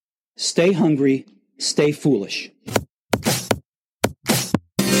Stay hungry, stay foolish.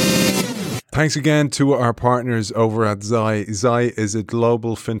 Thanks again to our partners over at Zai. Zai is a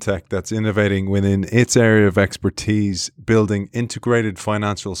global fintech that's innovating within its area of expertise, building integrated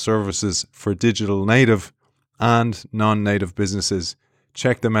financial services for digital native and non-native businesses.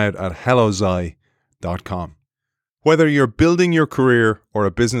 Check them out at hellozai.com. Whether you're building your career or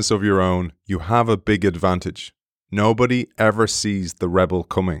a business of your own, you have a big advantage. Nobody ever sees the rebel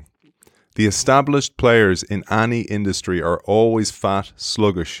coming. The established players in any industry are always fat,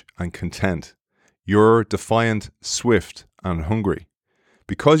 sluggish, and content. You're defiant, swift, and hungry.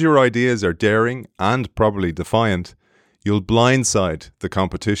 Because your ideas are daring and probably defiant, you'll blindside the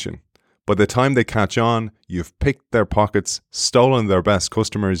competition. By the time they catch on, you've picked their pockets, stolen their best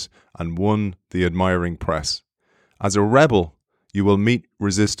customers, and won the admiring press. As a rebel, you will meet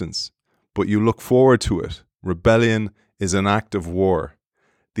resistance, but you look forward to it. Rebellion is an act of war.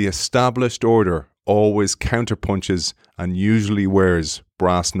 The established order always counterpunches and usually wears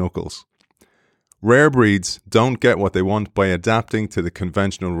brass knuckles. Rare breeds don't get what they want by adapting to the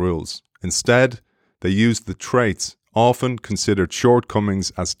conventional rules. Instead, they use the traits, often considered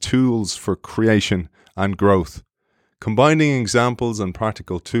shortcomings, as tools for creation and growth. Combining examples and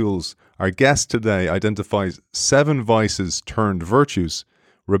practical tools, our guest today identifies 7 vices turned virtues: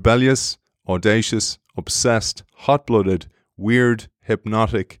 rebellious, audacious, obsessed, hot-blooded, weird,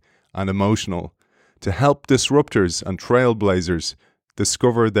 hypnotic, and emotional, to help disruptors and trailblazers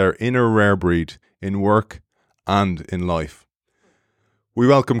discover their inner rare breed in work and in life. We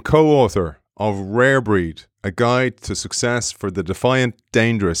welcome co-author of Rare Breed, a guide to success for the defiant,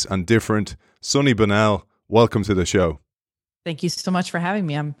 dangerous, and different, Sunny Bonnell. Welcome to the show. Thank you so much for having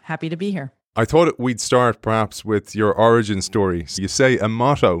me. I'm happy to be here. I thought we'd start perhaps with your origin story. You say a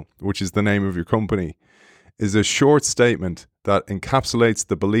motto, which is the name of your company, is a short statement that encapsulates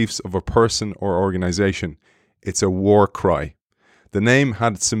the beliefs of a person or organization. It's a war cry. The name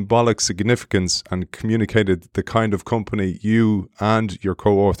had symbolic significance and communicated the kind of company you and your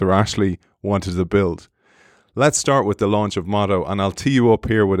co-author Ashley wanted to build. Let's start with the launch of Motto, and I'll tee you up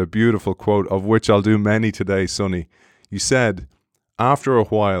here with a beautiful quote, of which I'll do many today, Sunny. You said, "After a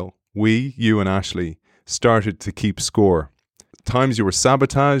while, we, you and Ashley, started to keep score. Times you were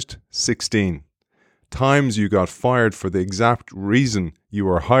sabotaged, 16. Times you got fired for the exact reason you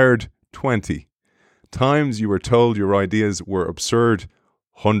were hired, 20. Times you were told your ideas were absurd,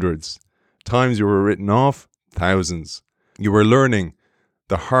 hundreds. Times you were written off, thousands. You were learning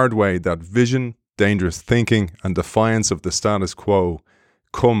the hard way that vision, dangerous thinking, and defiance of the status quo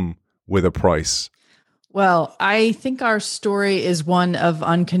come with a price." Well, I think our story is one of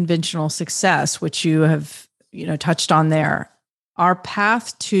unconventional success, which you have, touched on there. Our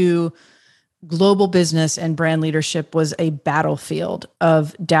path to global business and brand leadership was a battlefield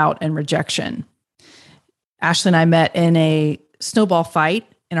of doubt and rejection. Ashley and I met in a snowball fight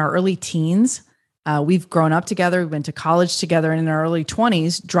in our early teens. We've grown up together. We went to college together, and in our early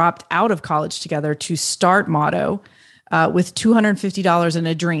 20s, dropped out of college together to start Motto with $250 and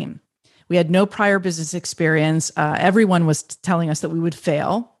a dream. We had no prior business experience. Everyone was telling us that we would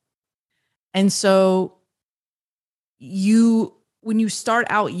fail. And so when you start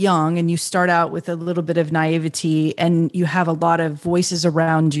out young and you start out with a little bit of naivety and you have a lot of voices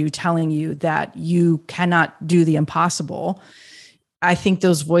around you telling you that you cannot do the impossible, I think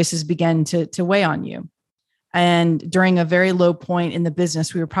those voices began to weigh on you. And during a very low point in the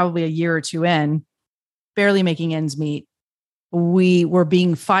business, we were probably a year or two in, barely making ends meet. We were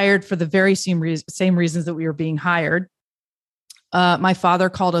being fired for the very same reasons that we were being hired. My father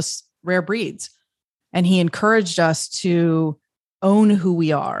called us rare breeds, and he encouraged us to own who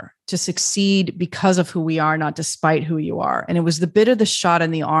we are, to succeed because of who we are, not despite who you are. And it was the bit of the shot in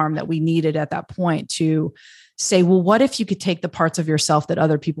the arm that we needed at that point to say, well, what if you could take the parts of yourself that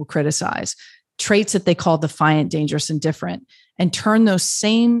other people criticize, traits that they call defiant, dangerous, and different, and turn those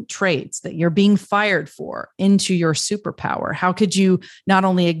same traits that you're being fired for into your superpower? How could you not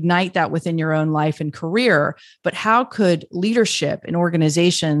only ignite that within your own life and career, but how could leadership and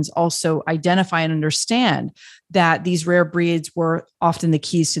organizations also identify and understand that these rare breeds were often the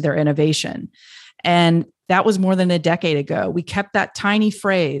keys to their innovation? And that was more than a decade ago. We kept that tiny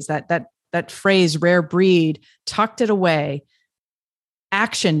phrase, that phrase, rare breed, tucked it away,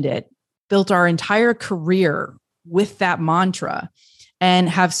 actioned it, built our entire career with that mantra, and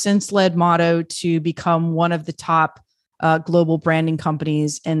have since led Motto to become one of the top global branding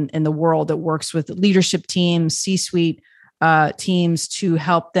companies in the world that works with leadership teams, C-suite teams, to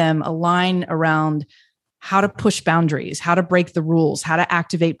help them align around how to push boundaries, how to break the rules, how to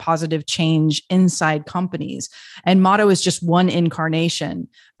activate positive change inside companies. And Motto is just one incarnation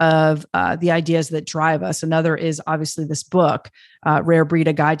of the ideas that drive us. Another is obviously this book, Rare Breed,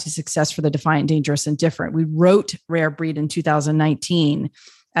 A Guide to Success for the Defiant, Dangerous, and Different. We wrote Rare Breed in 2019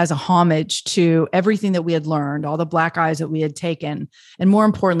 as a homage to everything that we had learned, all the black eyes that we had taken. And more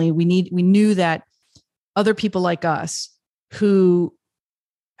importantly, we knew that other people like us who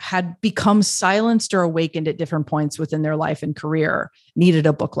had become silenced or awakened at different points within their life and career needed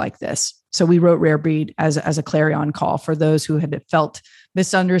a book like this. So we wrote Rare Breed as a clarion call for those who had felt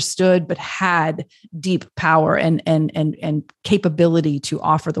misunderstood, but had deep power and capability to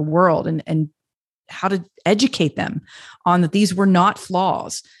offer the world, and how to educate them on that these were not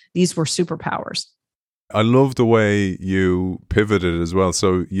flaws. These were superpowers. I love the way you pivoted as well.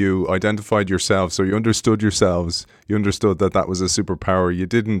 So you identified yourself. So you understood yourselves. You understood that that was a superpower. You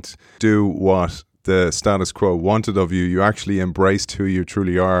didn't do what the status quo wanted of you. You actually embraced who you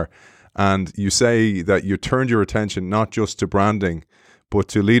truly are. And you say that you turned your attention not just to branding, but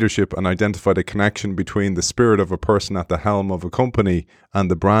to leadership, and identified a connection between the spirit of a person at the helm of a company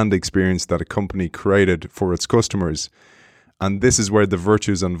and the brand experience that a company created for its customers. And this is where the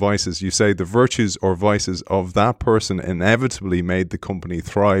virtues and vices, you say the virtues or vices of that person inevitably made the company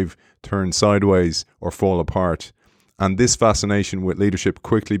thrive, turn sideways, or fall apart. And this fascination with leadership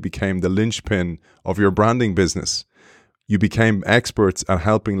quickly became the linchpin of your branding business. You became experts at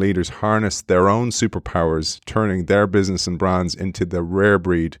helping leaders harness their own superpowers, turning their business and brands into the rare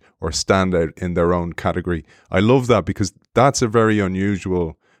breed or standout in their own category. I love that, because that's a very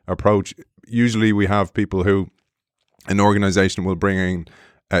unusual approach. Usually we have people who, an organization will bring in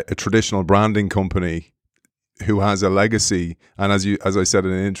a traditional branding company who has a legacy, and as I said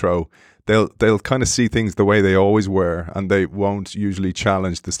in the intro, they'll kind of see things the way they always were, and they won't usually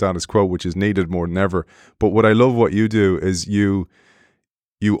challenge the status quo, which is needed more than ever. But what I love what you do is you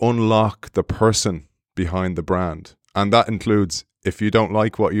unlock the person behind the brand, and that includes, if you don't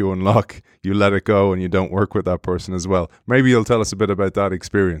like what you unlock, you let it go and you don't work with that person as well. Maybe you'll tell us a bit about that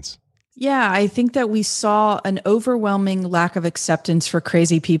experience. Yeah, I think that we saw an overwhelming lack of acceptance for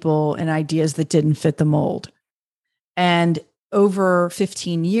crazy people and ideas that didn't fit the mold. And over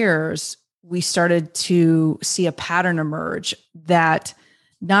 15 years, we started to see a pattern emerge that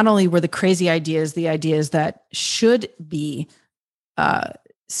not only were the crazy ideas, the ideas that should be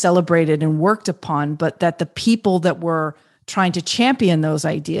celebrated and worked upon, but that the people that were trying to champion those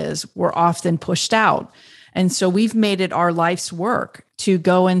ideas were often pushed out. And so we've made it our life's work to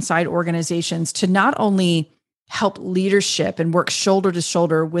go inside organizations to not only help leadership and work shoulder to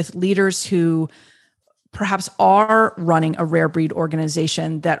shoulder with leaders who perhaps are running a rare breed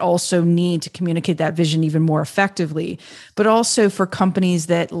organization that also need to communicate that vision even more effectively, but also for companies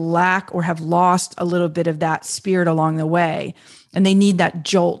that lack or have lost a little bit of that spirit along the way. And they need that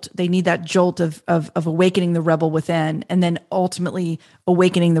jolt. They need that jolt of awakening the rebel within, and then ultimately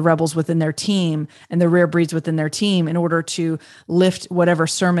awakening the rebels within their team and the rare breeds within their team in order to lift whatever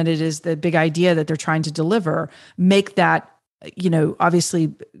sermon it is, the big idea that they're trying to deliver, make that,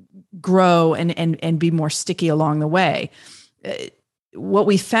 obviously grow and be more sticky along the way. What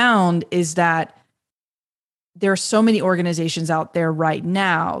we found is that there are so many organizations out there right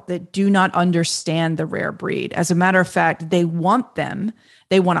now that do not understand the rare breed. As a matter of fact, they want them,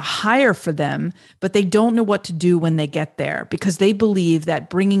 they want to hire for them, but they don't know what to do when they get there, because they believe that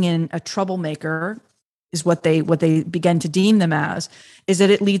bringing in a troublemaker is what they begin to deem them as, is that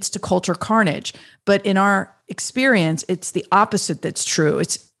it leads to culture carnage. But in our experience, it's the opposite that's true.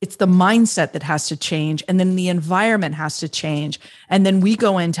 It's the mindset that has to change, and then the environment has to change. And then we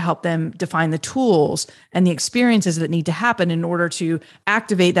go in to help them define the tools and the experiences that need to happen in order to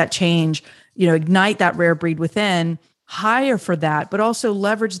activate that change, ignite that rare breed within, hire for that, but also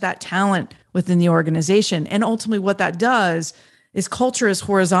leverage that talent within the organization. And ultimately what that does is culture is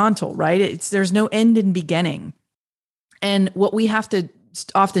horizontal, right? There's no end in beginning. And what we have to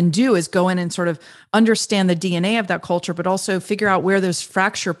often do is go in and sort of understand the DNA of that culture, but also figure out where those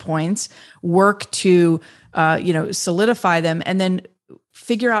fracture points, work to, solidify them, and then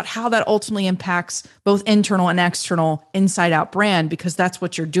figure out how that ultimately impacts both internal and external inside out brand, because that's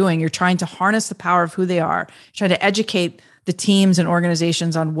what you're doing. You're trying to harness the power of who they are, trying to educate the teams and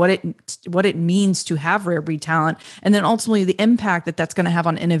organizations on what it means to have rare breed talent, and then ultimately the impact that that's going to have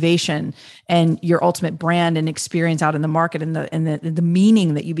on innovation and your ultimate brand and experience out in the market, and the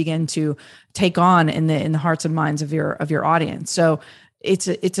meaning that you begin to take on in the hearts and minds of your audience. So it's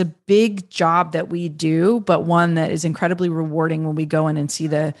a big job that we do, but one that is incredibly rewarding when we go in and see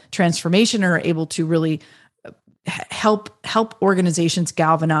the transformation, or are able to really help organizations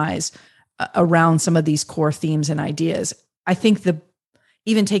galvanize around some of these core themes and ideas. I think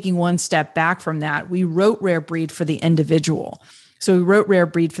even taking one step back from that, we wrote Rare Breed for the individual. So we wrote Rare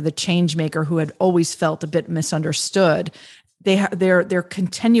Breed for the change maker who had always felt a bit misunderstood. They're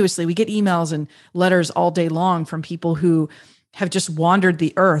continuously, we get emails and letters all day long from people who have just wandered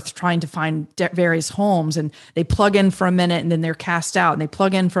the earth trying to find various homes, and they plug in for a minute and then they're cast out, and they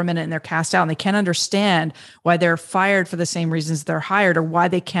plug in for a minute and they're cast out, and they can't understand why they're fired for the same reasons they're hired, or why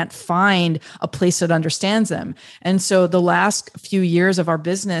they can't find a place that understands them. And so the last few years of our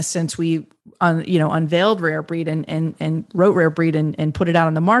business, since we unveiled Rare Breed and wrote Rare Breed and put it out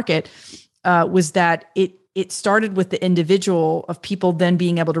on the market, was that it started with the individual, of people then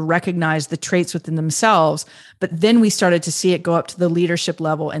being able to recognize the traits within themselves. But then we started to see it go up to the leadership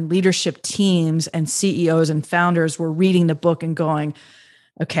level, and leadership teams and CEOs and founders were reading the book and going,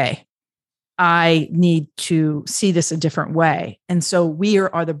 okay, I need to see this a different way. And so we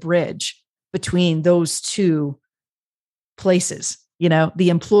are the bridge between those two places, the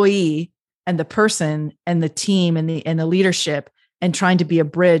employee and the person and the team and the leadership, and trying to be a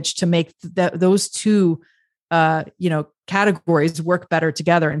bridge to make those two categories work better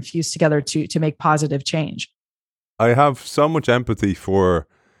together and fuse together to make positive change. I have so much empathy for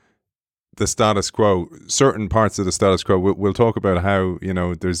the status quo, certain parts of the status quo. We'll talk about how,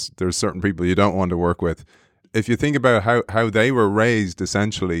 there's certain people you don't want to work with. If you think about how they were raised,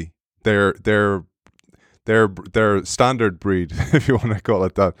 essentially, their standard breed, if you want to call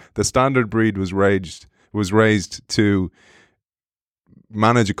it that, the standard breed was raised to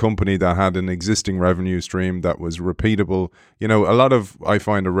manage a company that had an existing revenue stream that was repeatable. A lot of, I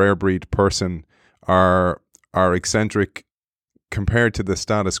find, a Rare Breed person are eccentric compared to the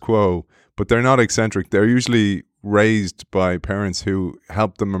status quo, but they're not eccentric. They're usually raised by parents who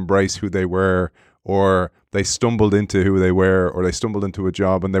helped them embrace who they were, or they stumbled into who they were, or they stumbled into a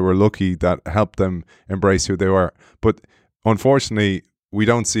job and they were lucky that helped them embrace who they were. But unfortunately, we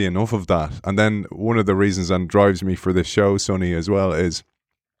don't see enough of that. And then one of the reasons that drives me for this show, Sonny, as well, is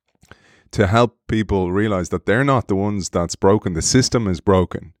to help people realize that they're not the ones that's broken. The system is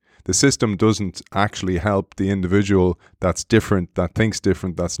broken. The system doesn't actually help the individual that's different, that thinks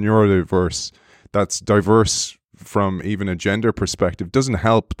different, that's neurodiverse, that's diverse from even a gender perspective. Doesn't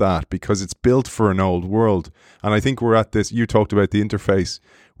help that, because it's built for an old world. And I think we're at this, you talked about the interface,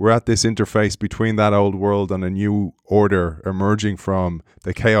 we're at this interface between that old world and a new order emerging from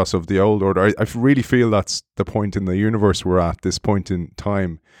the chaos of the old order. I really feel that's the point in the universe we're at, this point in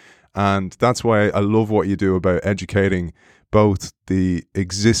time. And that's why I love what you do about educating both the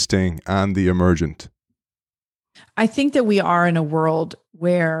existing and the emergent. I think that we are in a world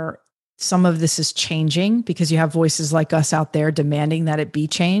where some of this is changing, because you have voices like us out there demanding that it be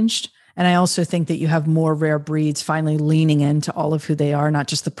changed. And I also think that you have more rare breeds finally leaning into all of who they are, not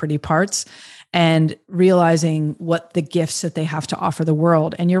just the pretty parts, and realizing what the gifts that they have to offer the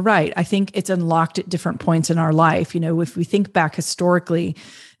world. And you're right. I think it's unlocked at different points in our life. If we think back historically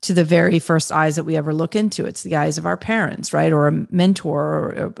to the very first eyes that we ever look into, it's the eyes of our parents, right? Or a mentor,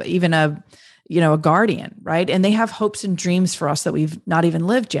 or even a guardian, right? And they have hopes and dreams for us that we've not even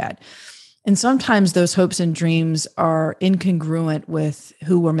lived yet. And sometimes those hopes and dreams are incongruent with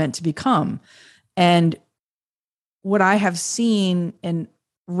who we're meant to become. And what I have seen and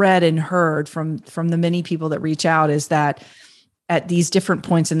read and heard from the many people that reach out is that at these different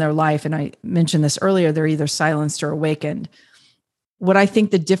points in their life, and I mentioned this earlier, they're either silenced or awakened. What I think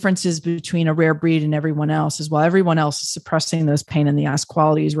the difference is between a rare breed and everyone else is, while everyone else is suppressing those pain in the ass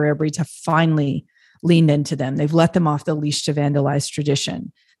qualities, rare breeds have finally leaned into them. They've let them off the leash to vandalize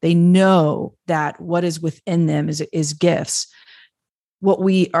tradition. They know that what is within them is gifts. What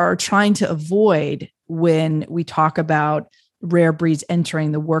we are trying to avoid when we talk about rare breeds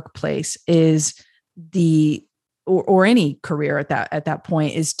entering the workplace is or any career at that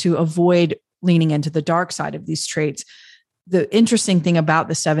point, is to avoid leaning into the dark side of these traits. The interesting thing about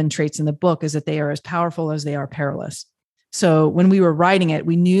the 7 traits in the book is that they are as powerful as they are perilous. So when we were writing it,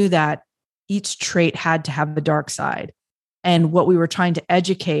 we knew that each trait had to have a dark side. And what we were trying to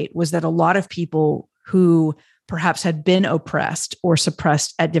educate was that a lot of people who perhaps had been oppressed or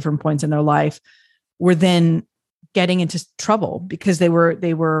suppressed at different points in their life were then getting into trouble because they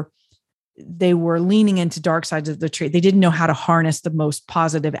were leaning into dark sides of the trait. They didn't know how to harness the most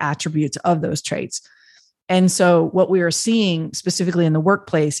positive attributes of those traits. And so what we are seeing specifically in the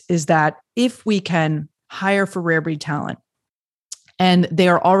workplace is that if we can hire for rare breed talent, and they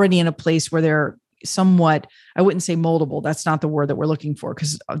are already in a place where they're somewhat, I wouldn't say moldable. That's not the word that we're looking for,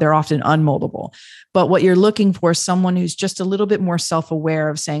 because they're often unmoldable. But what you're looking for is someone who's just a little bit more self-aware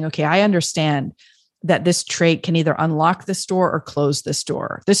of saying, okay, I understand that this trait can either unlock this door or close this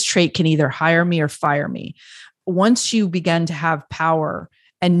door. This trait can either hire me or fire me. Once you begin to have power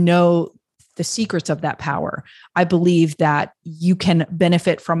and know the secrets of that power, I believe that you can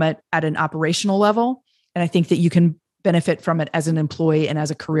benefit from it at an operational level. And I think that you can benefit from it as an employee and as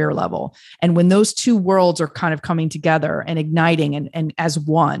a career level. And when those two worlds are kind of coming together and igniting and as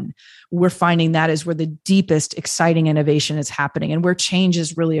one, we're finding that is where the deepest, exciting innovation is happening and where change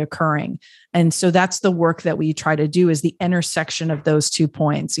is really occurring. And so that's the work that we try to do, is the intersection of those 2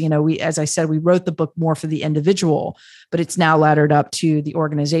 points. As I said, we wrote the book more for the individual, but it's now laddered up to the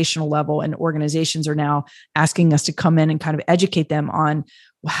organizational level, and organizations are now asking us to come in and kind of educate them on,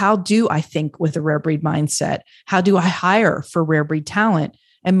 how do I think with a rare breed mindset? How do I hire for rare breed talent?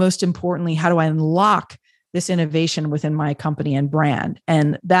 And most importantly, how do I unlock this innovation within my company and brand?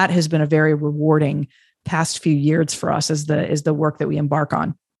 And that has been a very rewarding past few years for us as the work that we embark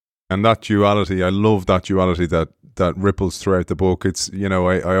on. And that duality, I love that duality that ripples throughout the book. It's,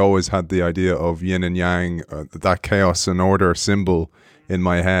 I always had the idea of yin and yang, that chaos and order symbol in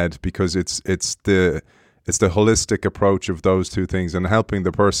my head, because it's the holistic approach of those two things, and helping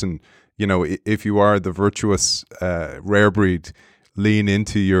the person, if you are the virtuous rare breed, lean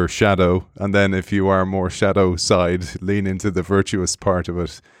into your shadow, and then if you are more shadow side, lean into the virtuous part of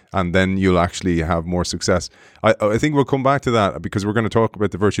it, and then you'll actually have more success. I think we'll come back to that, because we're going to talk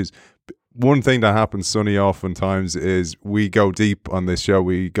about the virtues. One thing that happens, Sonny, oftentimes is we go deep on this show.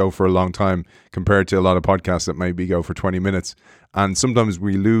 We go for a long time compared to a lot of podcasts that maybe go for 20 minutes. And sometimes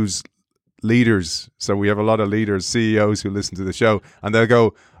we lose leaders. So we have a lot of leaders, CEOs who listen to the show, and they'll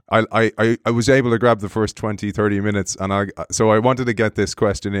go, I was able to grab the first 20, 30 minutes. And so I wanted to get this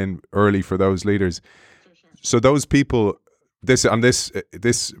question in early for those leaders. So those people,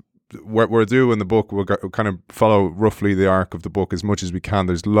 what we'll do in the book, we'll kind of follow roughly the arc of the book as much as we can.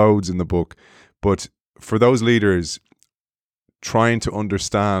 There's loads in the book. But for those leaders, trying to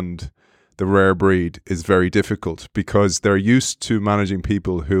understand the rare breed is very difficult, because they're used to managing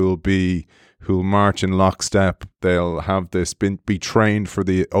people who'll march in lockstep. They'll have this be trained for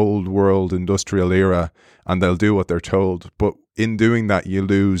the old world industrial era, and they'll do what they're told. But in doing that, you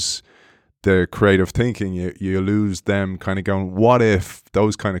lose the creative thinking. You lose them kind of going, what if,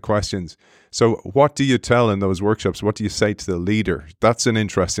 those kind of questions. So what do you tell in those workshops? What do you say to the leader? That's an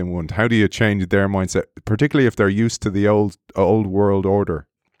interesting one. How do you change their mindset, particularly if they're used to the old world order?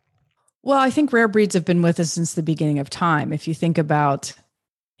 Well, I think rare breeds have been with us since the beginning of time. If you think about,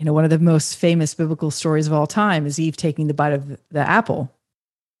 one of the most famous biblical stories of all time is Eve taking the bite of the apple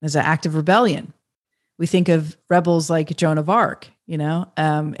as an act of rebellion. We think of rebels like Joan of Arc,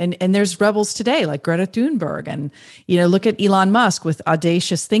 and there's rebels today like Greta Thunberg, and, look at Elon Musk with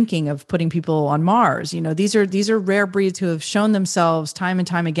audacious thinking of putting people on Mars. These are rare breeds who have shown themselves time and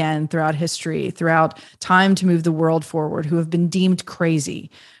time again throughout history, throughout time, to move the world forward, who have been deemed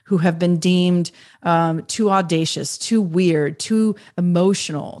crazy, who have been deemed too audacious, too weird, too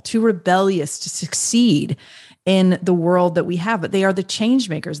emotional, too rebellious to succeed in the world that we have. But they are the change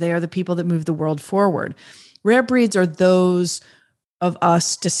makers. They are the people that move the world forward. Rare breeds are those of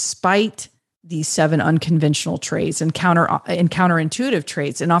us, despite these 7 unconventional traits and counterintuitive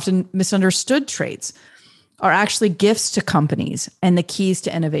traits and often misunderstood traits, are actually gifts to companies and the keys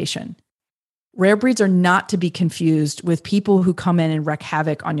to innovation. Rare breeds are not to be confused with people who come in and wreak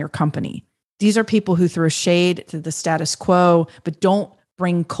havoc on your company. These are people who throw shade to the status quo, but don't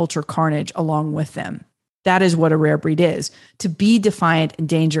bring culture carnage along with them. That is what a rare breed is. To be defiant and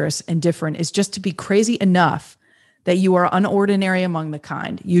dangerous and different is just to be crazy enough that you are unordinary among the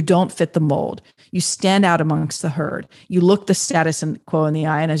kind. You don't fit the mold. You stand out amongst the herd. You look the status quo in the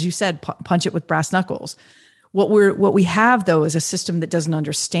eye, and as you said, punch it with brass knuckles. What we have, though, is a system that doesn't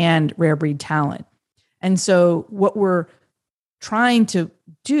understand rare breed talent. And so what we're trying to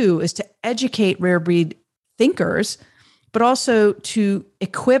do is to educate rare breed thinkers, but also to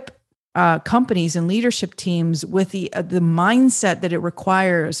equip companies and leadership teams with the mindset that it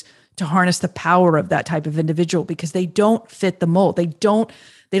requires to harness the power of that type of individual, because they don't fit the mold. They don't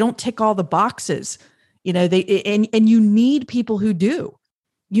tick all the boxes. And you need people who do.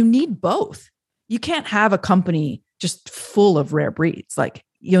 You need both. You can't have a company just full of rare breeds. Like,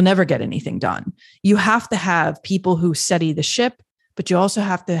 you'll never get anything done. You have to have people who steady the ship, but you also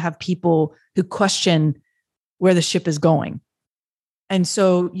have to have people who question where the ship is going. And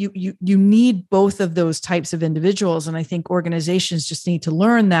so you need both of those types of individuals. And I think organizations just need to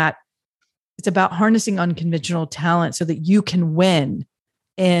learn that it's about harnessing unconventional talent so that you can win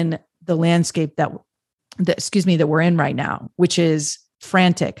in the landscape that we're in right now, which is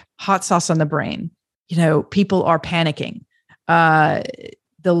frantic, hot sauce on the brain. People are panicking.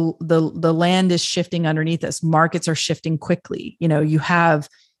 the land is shifting underneath us. Markets are shifting quickly. You have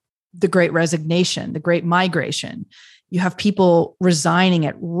the great resignation, the great migration. You have people resigning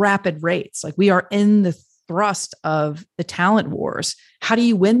at rapid rates. Like, we are in the thrust of the talent wars. How do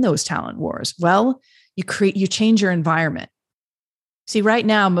you win those talent wars? Well, you change your environment. See, right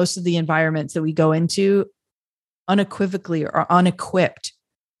now, most of the environments that we go into unequivocally are unequipped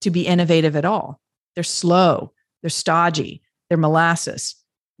to be innovative at all. They're slow, they're stodgy, they're molasses.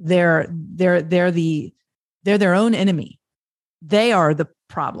 They're their own enemy. They are the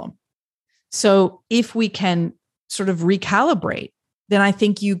problem. So if we can sort of recalibrate, then I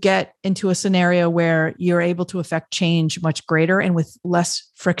think you get into a scenario where you're able to affect change much greater and with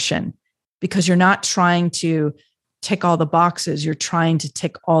less friction, because you're not trying to tick all the boxes. You're trying to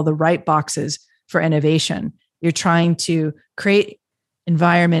tick all the right boxes for innovation. You're trying to create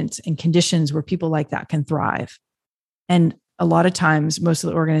environments and conditions where people like that can thrive. And a lot of times, most of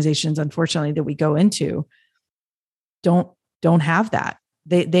the organizations, unfortunately, that we go into don't have that.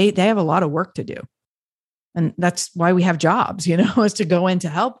 They have a lot of work to do. And that's why we have jobs, is to go in to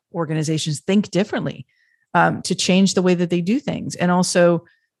help organizations think differently, to change the way that they do things, and also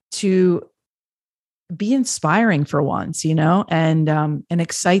to be inspiring for once, and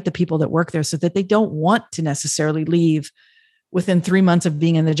excite the people that work there so that they don't want to necessarily leave within 3 months of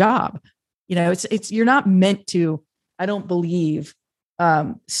being in the job. It's you're not meant to, I don't believe,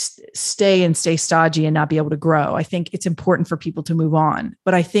 stay stodgy and not be able to grow. I think it's important for people to move on,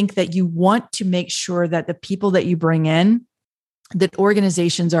 but I think that you want to make sure that the people that you bring in, that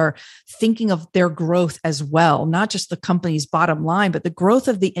organizations are thinking of their growth as well, not just the company's bottom line, but the growth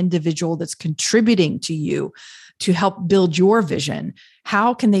of the individual that's contributing to you to help build your vision.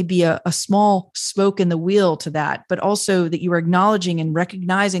 How can they be a small spoke in the wheel to that, but also that you are acknowledging and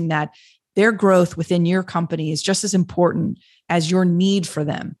recognizing that their growth within your company is just as important as your need for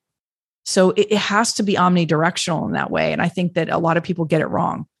them. So it has to be omnidirectional in that way. And I think that a lot of people get it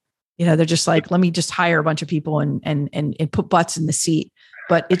wrong. They're just like, let me just hire a bunch of people and put butts in the seat.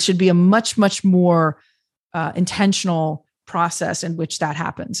 But it should be a much, much more intentional process in which that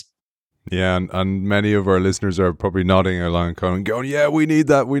happens. Yeah, and many of our listeners are probably nodding along, going, yeah, we need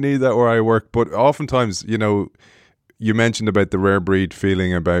that where I work. But oftentimes, you mentioned about the rare breed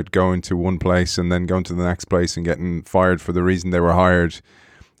feeling about going to one place and then going to the next place and getting fired for the reason they were hired.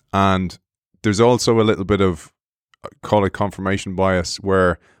 And there's also a little bit of, call it confirmation bias,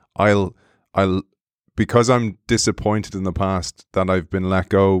 where I'll because I'm disappointed in the past that I've been let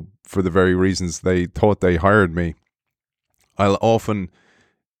go for the very reasons they thought they hired me, I'll often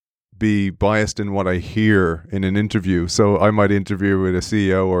be biased in what I hear in an interview. So I might interview with a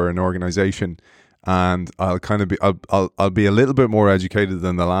CEO or an organization, and I'll kind of be I'll be a little bit more educated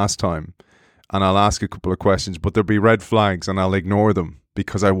than the last time, and I'll ask a couple of questions, but there'll be red flags and I'll ignore them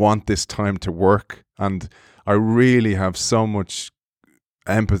because I want this time to work. And I really have so much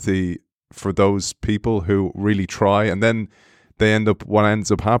empathy for those people who really try, and then what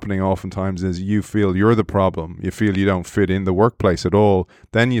ends up happening oftentimes is you feel you're the problem. You feel you don't fit in the workplace at all.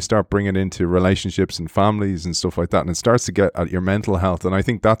 Then you start bringing it into relationships and families and stuff like that, and it starts to get at your mental health. And I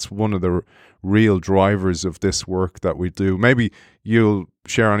think that's one of the real drivers of this work that we do. Maybe you'll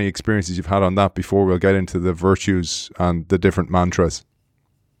share any experiences you've had on that before we'll get into the virtues and the different mantras.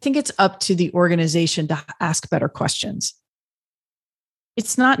 I think it's up to the organization to ask better questions.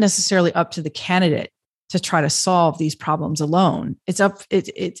 It's not necessarily up to the candidate to try to solve these problems alone. It's up to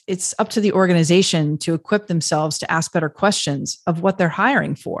the organization to equip themselves to ask better questions of what they're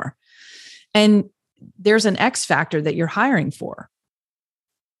hiring for. And there's an X factor that you're hiring for.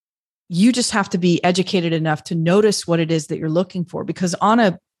 You just have to be educated enough to notice what it is that you're looking for, because on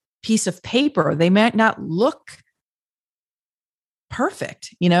a piece of paper, they might not look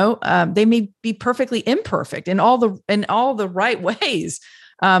perfect. They may be perfectly imperfect in all the right ways.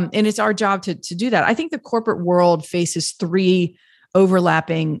 And it's our job to do that. I think the corporate world faces 3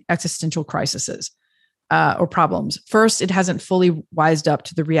 overlapping existential crises or problems. First, it hasn't fully wised up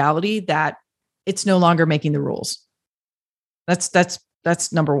to the reality that it's no longer making the rules.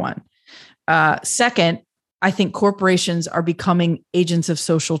 That's number one. Second, I think corporations are becoming agents of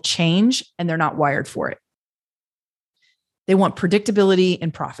social change, and they're not wired for it. They want predictability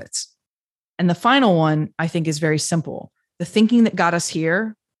and profits. And the final one, I think, is very simple. The thinking that got us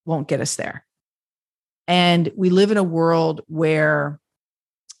here won't get us there. And we live in a world where,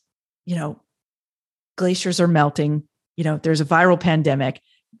 glaciers are melting. There's a viral pandemic.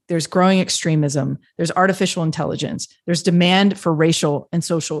 There's growing extremism. There's artificial intelligence. There's demand for racial and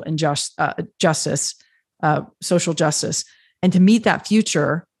social justice. And to meet that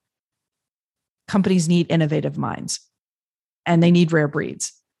future, companies need innovative minds. and they need rare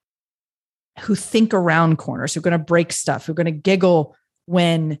breeds who think around corners, who are going to break stuff, who are going to giggle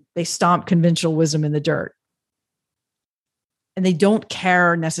when they stomp conventional wisdom in the dirt. And they don't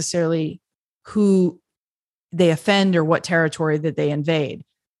care necessarily who they offend or what territory that they invade.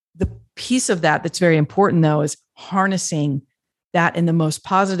 The piece of that that's very important, though, is harnessing that in the most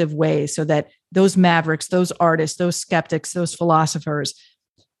positive way so that those mavericks, those artists, those skeptics, those philosophers,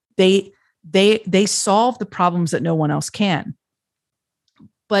 they solve the problems that no one else can.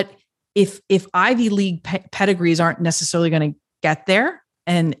 But if Ivy League pedigrees aren't necessarily going to get there,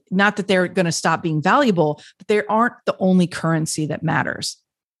 and not that they're going to stop being valuable, but they aren't the only currency that matters.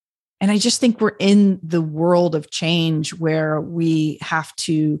 And I just think we're in the world of change where we have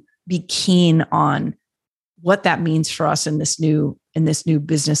to be keen on what that means for us in this new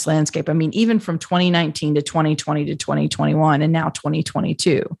business landscape. I mean, even from 2019 to 2020 to 2021 and now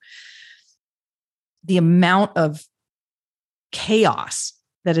 2022, the amount of chaos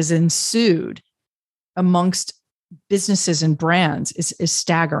that has ensued amongst businesses and brands is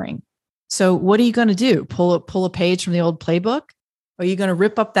staggering. So what are you going to do? Pull a page from the old playbook? Or are you going to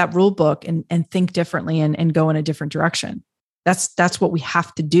rip up that rule book and think differently and go in a different direction? That's what we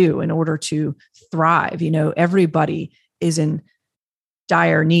have to do in order to thrive. Everybody is in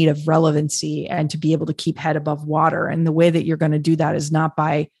dire need of relevancy and to be able to keep head above water. And the way that you're going to do that is not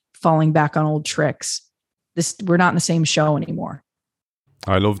by falling back on old tricks. We're not in the same show anymore.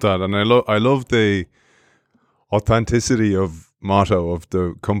 I love that. And I love the authenticity of motto of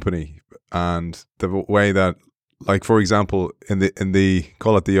the company and the way that, like, for example, in the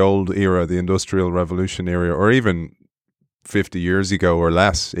call it the old era, the Industrial Revolution era, or even 50 years ago or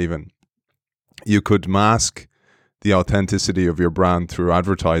less even, you could mask the authenticity of your brand through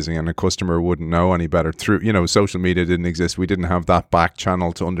advertising and a customer wouldn't know any better. Through, social media didn't exist. We didn't have that back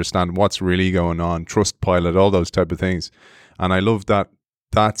channel to understand what's really going on, Trustpilot, all those type of things. And I love that.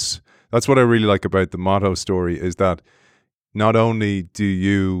 That's what I really like about the motto story, is that not only do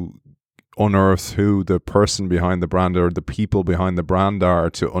you unearth who the person behind the brand or the people behind the brand are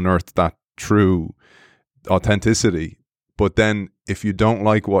to unearth that true authenticity, but then if you don't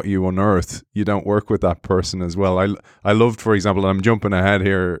like what you unearth, you don't work with that person as well. I loved, for example, and I'm jumping ahead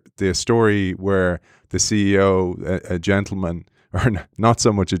here, the story where the CEO, a gentleman, or not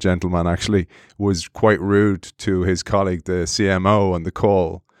so much a gentleman actually, was quite rude to his colleague, the CMO, on the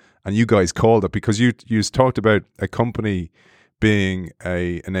call. And you guys called it because you talked about a company being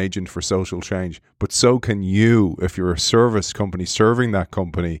an agent for social change. But so can you, if you're a service company serving that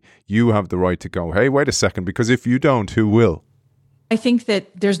company, you have the right to go, hey, wait a second, because if you don't, who will? I think that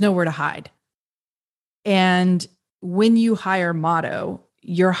there's nowhere to hide. And when you hire Motto,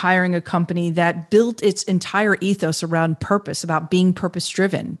 you're hiring a company that built its entire ethos around purpose, about being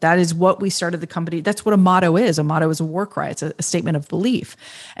purpose-driven. That is what we started the company. That's what a motto is. A motto is a war cry. It's a statement of belief.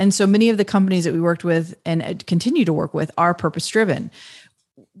 And so many of the companies that we worked with and continue to work with are purpose-driven.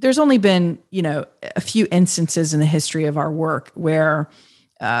 There's only been, a few instances in the history of our work where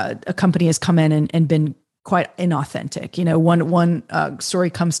a company has come in and been quite inauthentic. One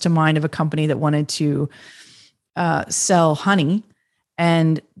story comes to mind of a company that wanted to sell honey.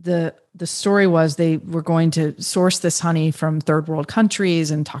 And the story was they were going to source this honey from third world countries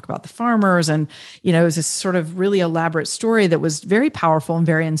and talk about the farmers. And, it was this sort of really elaborate story that was very powerful and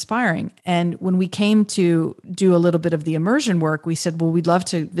very inspiring. And when we came to do a little bit of the immersion work, we said, well, we'd love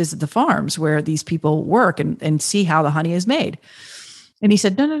to visit the farms where these people work and see how the honey is made. And he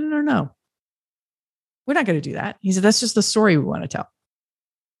said, no. We're not going to do that. He said, that's just the story we want to tell.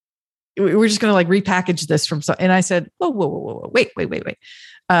 We're just going to repackage this from. And I said, whoa, wait.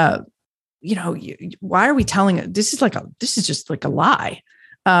 Why are we telling it? This is just like a lie.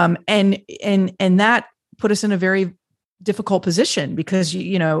 And that put us in a very difficult position because,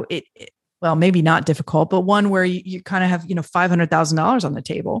 well, maybe not difficult, but one where you kind of have, $500,000 on the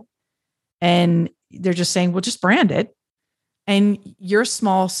table and they're just saying, well, just brand it. And you're a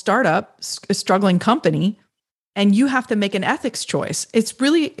small startup, a struggling company, and you have to make an ethics choice. It's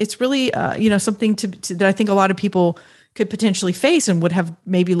really, something that I think a lot of people could potentially face and would have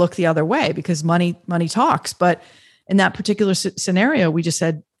maybe looked the other way because money talks. But in that particular scenario, we just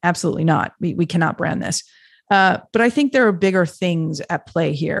said, absolutely not. We cannot brand this. But I think there are bigger things at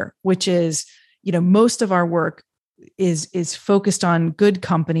play here, which is, most of our work is focused on good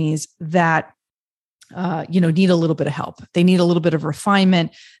companies that need a little bit of help. They need a little bit of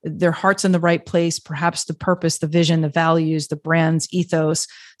refinement. Their heart's in the right place. Perhaps the purpose, the vision, the values, the brand's ethos,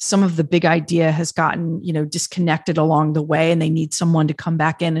 some of the big idea has gotten, disconnected along the way, and they need someone to come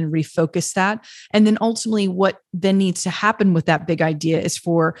back in and refocus that. And then ultimately what then needs to happen with that big idea is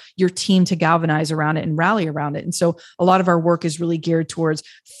for your team to galvanize around it and rally around it. And so a lot of our work is really geared towards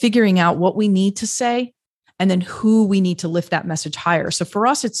figuring out what we need to say and then who we need to lift that message higher. So for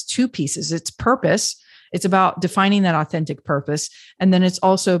us, it's two pieces. It's purpose. It's about defining that authentic purpose. And then it's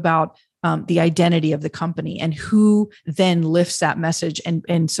also about the identity of the company and who then lifts that message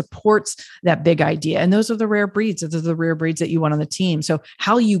and supports that big idea. And those are the rare breeds. Those are the rare breeds that you want on the team. So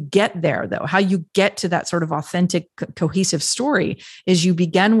how you get there, though, how you get to that sort of authentic, cohesive story is you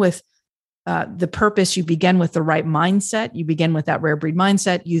begin with the purpose, you begin with the right mindset, you begin with that rare breed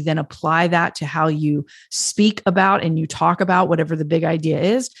mindset, you then apply that to how you speak about and you talk about whatever the big idea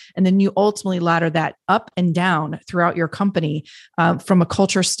is. And then you ultimately ladder that up and down throughout your company from a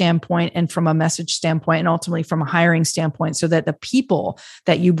culture standpoint and from a message standpoint, and ultimately from a hiring standpoint, so that the people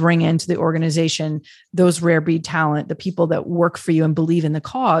that you bring into the organization, those rare breed talent, the people that work for you and believe in the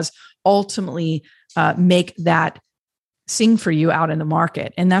cause, ultimately make that sing for you out in the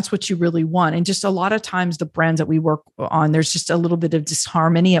market. And that's what you really want. And just a lot of times the brands that we work on, there's just a little bit of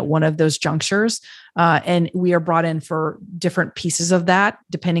disharmony at one of those junctures. And we are brought in for different pieces of that,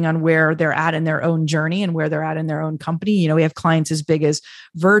 depending on where they're at in their own journey and where they're at in their own company. We have clients as big as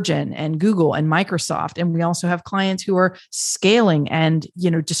Virgin and Google and Microsoft. And we also have clients who are scaling and,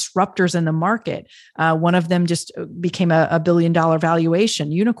 disruptors in the market. One of them just became a $1 billion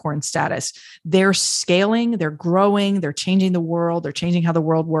valuation, unicorn status. They're scaling, they're growing, they're changing the world, they're changing how the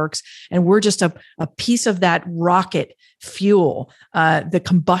world works. And we're just a piece of that rocket fuel, the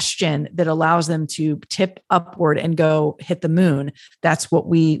combustion that allows them to tip upward and go hit the moon. That's what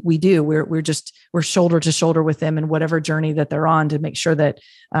we do. We're shoulder to shoulder with them in whatever journey that they're on to make sure that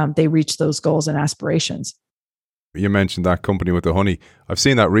they reach those goals and aspirations. You mentioned that company with the honey. I've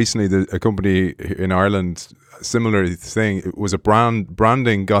seen that recently. A company in Ireland, similar thing. It was a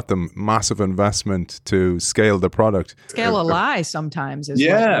branding got them massive investment to scale the product. Scale a lie sometimes.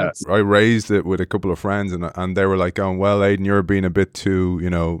 I raised it with a couple of friends and they were like going, well, Aidan, you're being a bit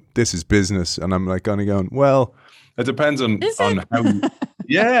too, this is business. And I'm like kind of going, well, it depends on how.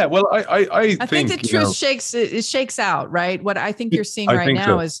 Yeah, well, I think the truth shakes out, right? What I think you're seeing right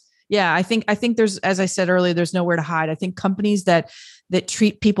now is. Yeah, I think there's, as I said earlier, there's nowhere to hide. I think companies that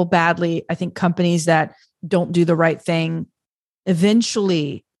treat people badly, I think companies that don't do the right thing,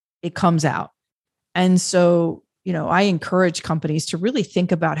 eventually it comes out. And so, I encourage companies to really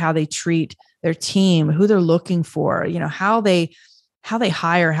think about how they treat their team, who they're looking for, how they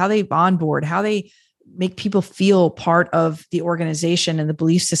hire, how they onboard, how they make people feel part of the organization and the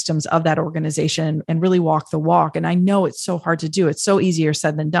belief systems of that organization and really walk the walk. And I know it's so hard to do. It's so easier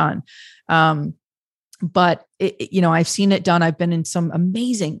said than done. But I've seen it done. I've been in some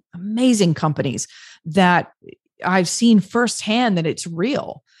amazing, amazing companies that I've seen firsthand that it's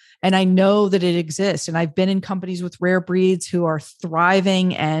real. And I know that it exists. And I've been in companies with rare breeds who are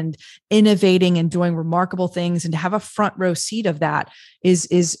thriving and innovating and doing remarkable things. And to have a front row seat of that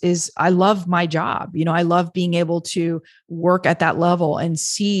is I love my job. I love being able to work at that level and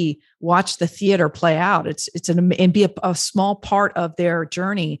watch the theater play out. And be a small part of their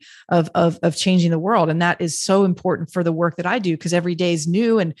journey of changing the world. And that is so important for the work that I do, because every day is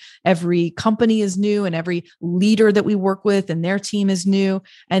new and every company is new and every leader that we work with and their team is new.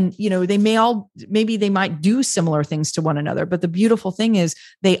 And, maybe they might do similar things to one another, but the beautiful thing is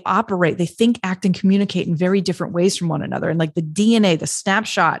they think, act, and communicate in very different ways from one another. And like the DNA, the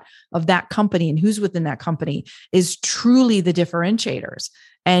snapshot of that company and who's within that company is truly the differentiators.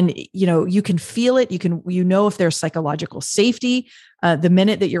 And, you can feel it. If there's psychological safety, the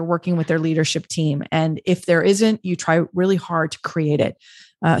minute that you're working with their leadership team. And if there isn't, you try really hard to create it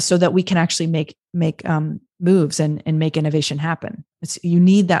so that we can actually make moves and make innovation happen. You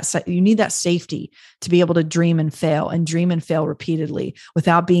need that safety to be able to dream and fail repeatedly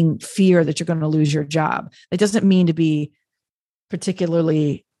without being fear that you're going to lose your job. It doesn't mean to be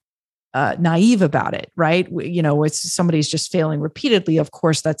particularly naive about it, right? It's somebody's just failing repeatedly. Of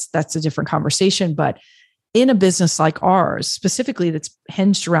course, that's a different conversation. But in a business like ours, specifically that's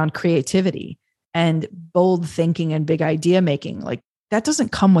hinged around creativity and bold thinking and big idea making, like that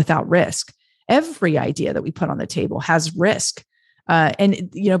doesn't come without risk. Every idea that we put on the table has risk. But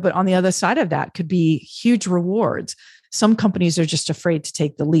on the other side of that could be huge rewards. Some companies are just afraid to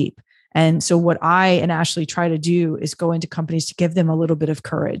take the leap. And so what I and Ashley try to do is go into companies to give them a little bit of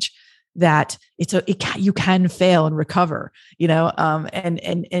courage, that you can fail and recover,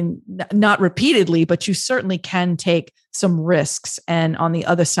 and not repeatedly, but you certainly can take some risks. And on the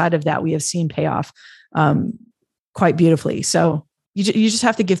other side of that, we have seen payoff quite beautifully. So you just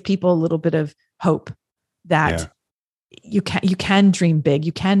have to give people a little bit of hope that you can dream big,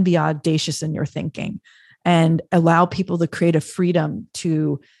 you can be audacious in your thinking, and allow people the creative freedom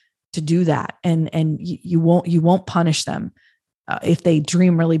to do that. And you won't punish them if they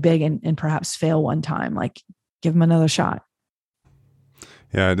dream really big and perhaps fail one time. Like, give them another shot.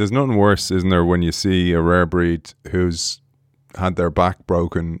 Yeah, there's nothing worse, isn't there, when you see a rare breed who's had their back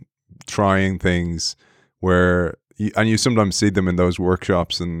broken trying things where you sometimes see them in those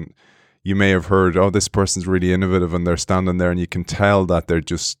workshops, and you may have heard, oh, this person's really innovative, and they're standing there and you can tell that they've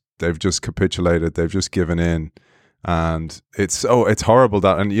just capitulated, they've just given in. And it's horrible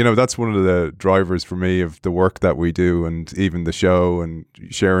that, and that's one of the drivers for me of the work that we do, and even the show, and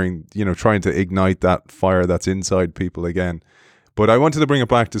sharing, trying to ignite that fire that's inside people again. But I wanted to bring it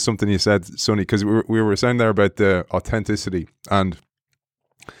back to something you said, Sonny, because we were saying there about the authenticity, and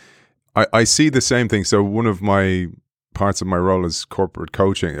I see the same thing. So one of my parts of my role is corporate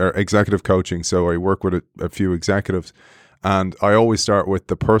coaching or executive coaching. So I work with a few executives, and I always start with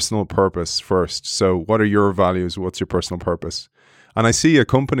the personal purpose first. So what are your values? What's your personal purpose? And I see a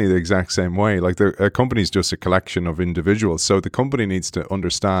company the exact same way. Like a company is just a collection of individuals. So the company needs to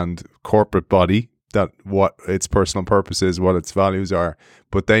understand, corporate body, that what its personal purpose is, what its values are,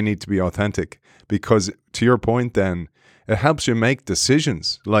 but they need to be authentic, because to your point then, it helps you make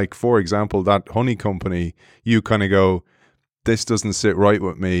decisions. Like, for example, that honey company, you kind of go, this doesn't sit right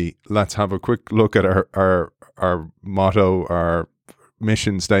with me. Let's have a quick look at our motto, our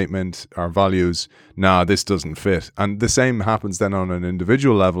mission statement, our values. Nah, this doesn't fit. And the same happens then on an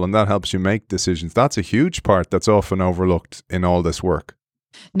individual level, and that helps you make decisions. That's a huge part that's often overlooked in all this work.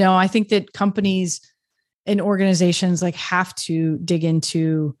 No, I think that companies and organizations have to dig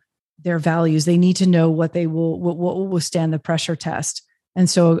into their values. They need to know what will withstand the pressure test. And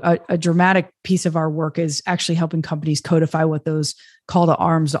so a dramatic piece of our work is actually helping companies codify what those call to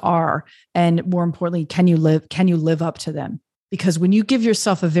arms are. And more importantly, can you live up to them? Because when you give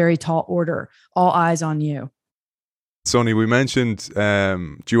yourself a very tall order, all eyes on you. Sonny, we mentioned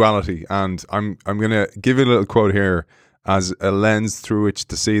duality, and I'm going to give you a little quote here as a lens through which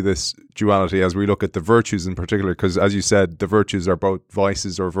to see this duality as we look at the virtues in particular, because as you said, the virtues are both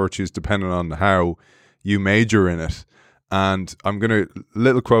vices or virtues depending on how you major in it. And I'm going to,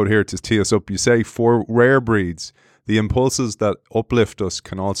 little quote here to tee us up. You say, for rare breeds, the impulses that uplift us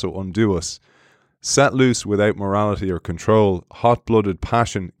can also undo us. Set loose without morality or control, hot-blooded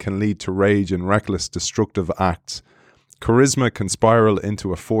passion can lead to rage and reckless destructive acts. Charisma can spiral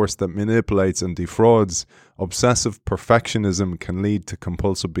into a force that manipulates and defrauds. Obsessive perfectionism can lead to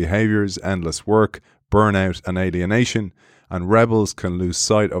compulsive behaviors, endless work, burnout, and alienation. And rebels can lose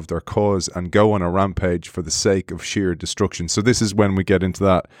sight of their cause and go on a rampage for the sake of sheer destruction. So this is when we get into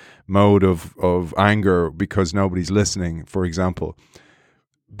that mode of anger because nobody's listening, for example.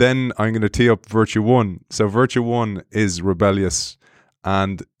 Then I'm going to tee up virtue one. So virtue one is rebellious,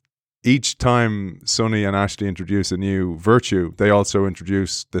 and each time Sonny and Ashley introduce a new virtue, they also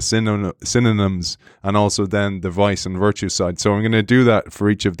introduce the synonyms and also then the vice and virtue side. So I'm going to do that for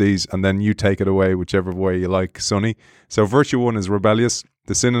each of these, and then you take it away whichever way you like, Sonny. So virtue one is rebellious.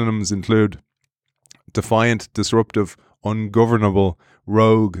 The synonyms include defiant, disruptive, ungovernable,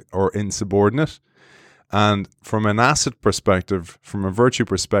 rogue, or insubordinate. And from an asset perspective, from a virtue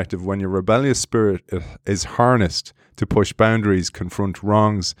perspective, when your rebellious spirit is harnessed to push boundaries, confront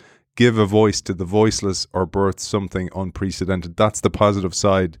wrongs, give a voice to the voiceless, or birth something unprecedented. That's the positive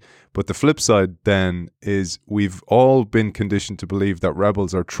side. But the flip side then is we've all been conditioned to believe that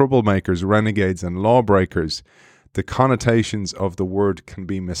rebels are troublemakers, renegades, and lawbreakers. The connotations of the word can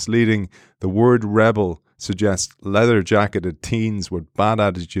be misleading. The word rebel suggests leather-jacketed teens with bad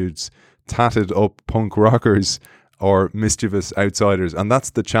attitudes, tatted up punk rockers, or mischievous outsiders. And that's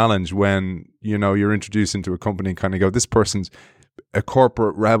the challenge when, you're introduced into a company and kind of go, this person's a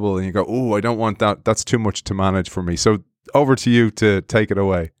corporate rebel, and you go, oh, I don't want that. That's too much to manage for me. So over to you to take it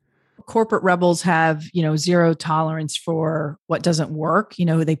away. Corporate rebels have, zero tolerance for what doesn't work.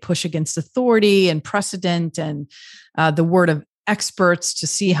 They push against authority and precedent and the word of experts to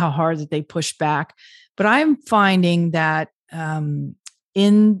see how hard that they push back. But I'm finding that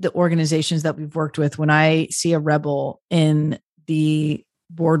in the organizations that we've worked with, when I see a rebel in the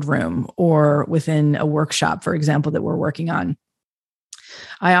boardroom or within a workshop, for example, that we're working on,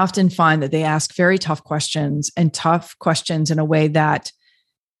 I often find that they ask very tough questions, and tough questions in a way that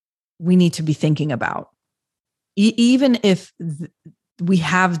we need to be thinking about. Even if we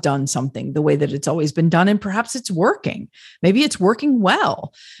have done something the way that it's always been done, and perhaps it's working. Maybe it's working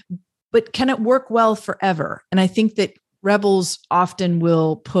well, but can it work well forever? And I think that rebels often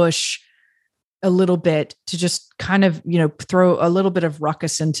will push a little bit to just kind of, throw a little bit of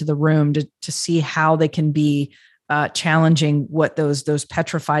ruckus into the room to see how they can be challenging what those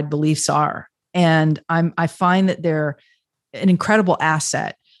petrified beliefs are. And I find that they're an incredible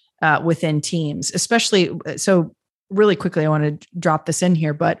asset within teams, especially. So really quickly, I want to drop this in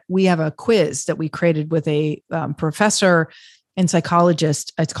here, but we have a quiz that we created with a professor and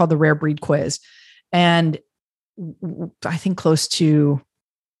psychologist. It's called the Rare Breed Quiz. And I think close to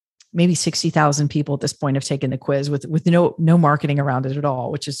maybe 60,000 people at this point have taken the quiz with no marketing around it at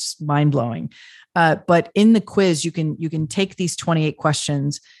all, which is mind blowing. But in the quiz, you can take these 28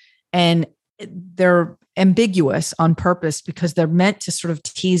 questions, and they're ambiguous on purpose because they're meant to sort of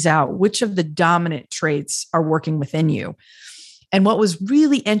tease out which of the dominant traits are working within you. And what was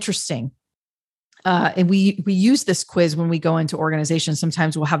really interesting, and we use this quiz when we go into organizations.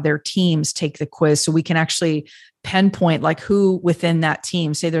 Sometimes we'll have their teams take the quiz so we can actually pinpoint like who within that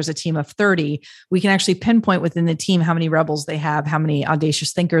team, say there's a team of 30, we can actually pinpoint within the team how many rebels they have, how many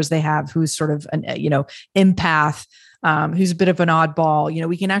audacious thinkers they have, who's sort of an empath, who's a bit of an oddball.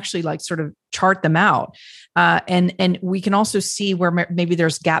 We can actually like sort of chart them out. And we can also see where maybe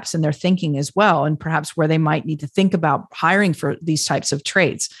there's gaps in their thinking as well, and perhaps where they might need to think about hiring for these types of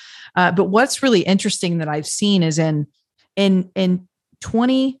traits. But what's really interesting that I've seen is in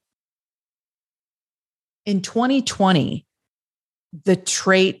 2020, the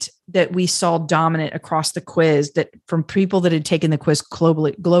trait that we saw dominant across the quiz, that from people that had taken the quiz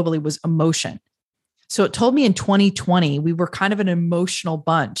globally was emotion. So it told me in 2020, we were kind of an emotional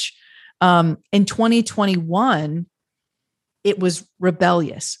bunch. In 2021, it was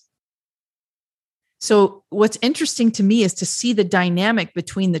rebellious. So what's interesting to me is to see the dynamic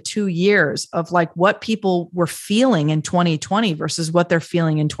between the 2 years of like what people were feeling in 2020 versus what they're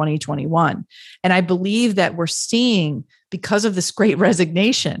feeling in 2021. And I believe that we're seeing, because of this great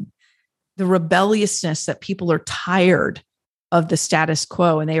resignation, the rebelliousness that people are tired of the status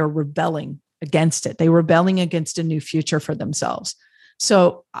quo and they are rebelling against it. They're rebelling against a new future for themselves.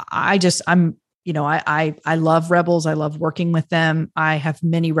 So I love rebels. I love working with them. I have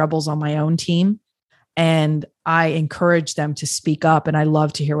many rebels on my own team, and I encourage them to speak up. And I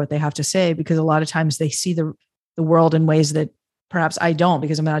love to hear what they have to say, because a lot of times they see the world in ways that perhaps I don't,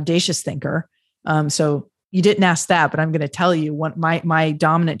 because I'm an audacious thinker. So you didn't ask that, but I'm going to tell you what my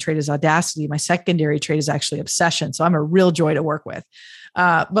dominant trait is audacity. My secondary trait is actually obsession. So I'm a real joy to work with.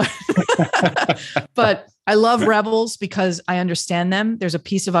 But I love rebels because I understand them. There's a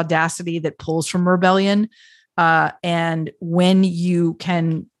piece of audacity that pulls from rebellion. And when you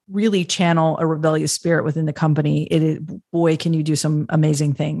can really channel a rebellious spirit within the company, boy, can you do some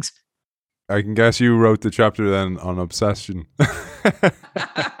amazing things. I can guess you wrote the chapter then on obsession.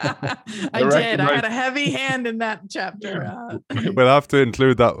 I did. I had a heavy hand in that chapter. We'll have to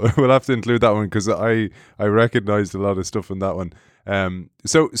include that. We'll have to include that one, because I recognized a lot of stuff in that one.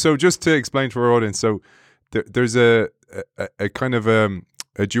 So just to explain to our audience, so there's a kind of a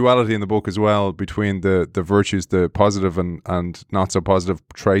duality in the book as well between the virtues, the positive and not so positive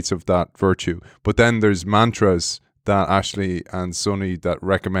traits of that virtue. But then there's mantras that Ashley and Sonny that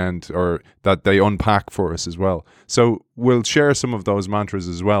recommend, or that they unpack for us as well. So we'll share some of those mantras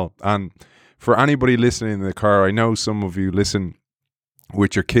as well. And for anybody listening in the car, I know some of you listen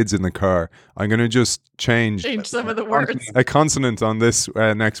with your kids in the car. I'm going to just change some of the words. A consonant on this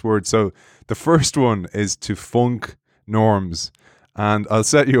next word. So the first one is to funk norms. And I'll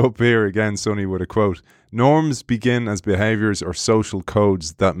set you up here again, Sonny, with a quote. Norms begin as behaviors or social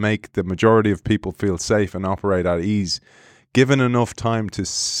codes that make the majority of people feel safe and operate at ease. Given enough time to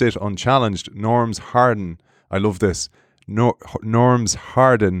sit unchallenged, norms harden. I love this. Norms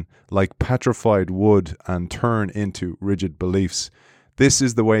harden like petrified wood and turn into rigid beliefs. This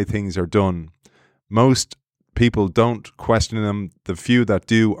is the way things are done. Most people don't question them. The few that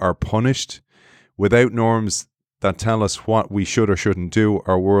do are punished. Without norms that tell us what we should or shouldn't do,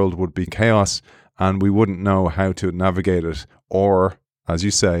 our world would be chaos and we wouldn't know how to navigate it. Or, as you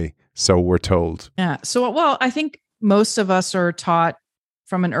say, so we're told. Yeah. So, well, I think most of us are taught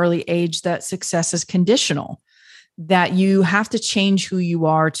from an early age that success is conditional, that you have to change who you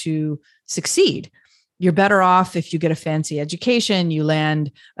are to succeed. You're better off if you get a fancy education, you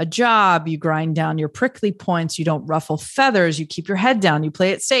land a job, you grind down your prickly points, you don't ruffle feathers, you keep your head down, you play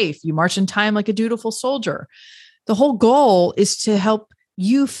it safe, you march in time like a dutiful soldier. The whole goal is to help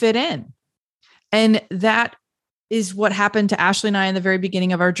you fit in. And that is what happened to Ashley and I in the very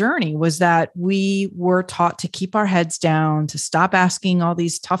beginning of our journey, was that we were taught to keep our heads down, to stop asking all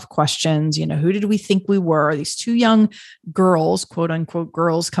these tough questions. You know, who did we think we were? These two young girls, quote unquote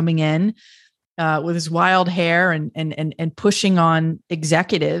girls, coming in with his wild hair and pushing on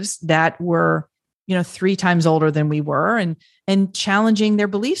executives that were, you know, 3 times older than we were, and challenging their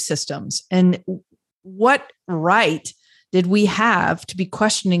belief systems. And what right did we have to be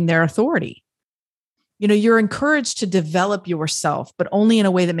questioning their authority? You know, you're encouraged to develop yourself, but only in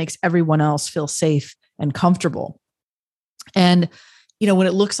a way that makes everyone else feel safe and comfortable. And, you know, when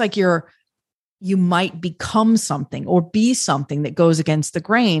it looks like you might become something or be something that goes against the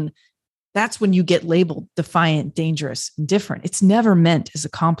grain, that's when you get labeled defiant, dangerous, and different. It's never meant as a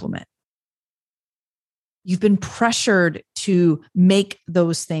compliment. You've been pressured to make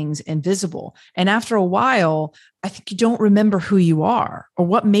those things invisible. And after a while, I think you don't remember who you are or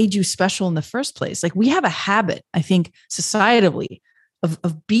what made you special in the first place. Like, we have a habit, I think, societally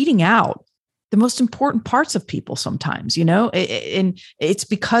of beating out the most important parts of people sometimes, you know, and it's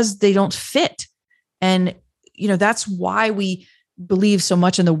because they don't fit. And, you know, that's why we believe so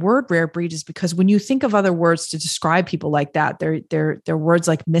much in the word rare breed, is because when you think of other words to describe people like that, they're words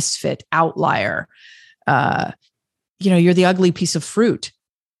like misfit, outlier. You know, you're the ugly piece of fruit.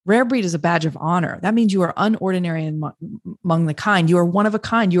 Rare breed is a badge of honor. That means you are unordinary among the kind. You are one of a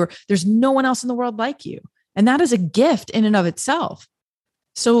kind. There's no one else in the world like you. And that is a gift in and of itself.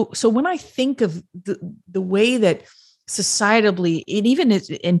 So when I think of the way that societally, and even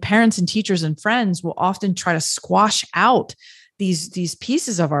in parents and teachers and friends will often try to squash out these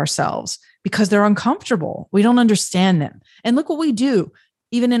pieces of ourselves because they're uncomfortable. We don't understand them. And look what we do,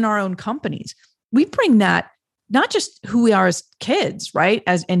 even in our own companies. We bring that, not just who we are as kids, right?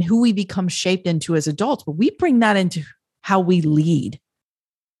 And who we become shaped into as adults, but we bring that into how we lead.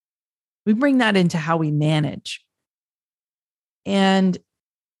 We bring that into how we manage. And,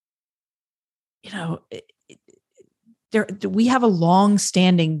 you know, we have a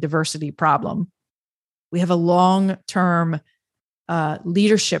long-standing diversity problem. We have a long-term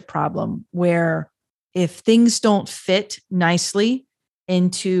leadership problem where if things don't fit nicely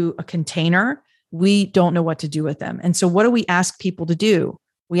into a container, we don't know what to do with them. And so what do we ask people to do?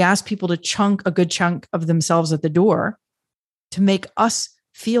 We ask people to chunk a good chunk of themselves at the door to make us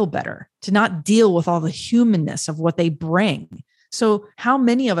feel better, to not deal with all the humanness of what they bring. So how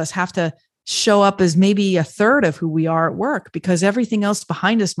many of us have to show up as maybe a third of who we are at work because everything else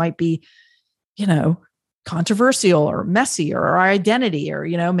behind us might be, you know, controversial or messy, or our identity, or,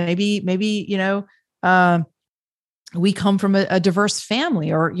 you know, maybe, you know, we come from a diverse family,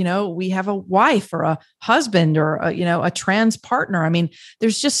 or, you know, we have a wife or a husband or, a trans partner. I mean,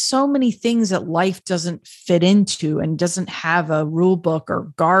 there's just so many things that life doesn't fit into and doesn't have a rule book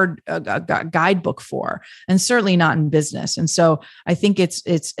or a guidebook for, and certainly not in business. And so I think it's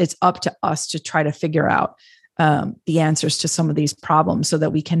up to us to try to figure out the answers to some of these problems so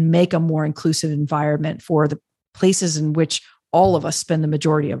that we can make a more inclusive environment for the places in which all of us spend the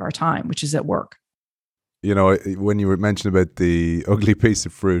majority of our time, which is at work. You know, when you were mentioning about the ugly piece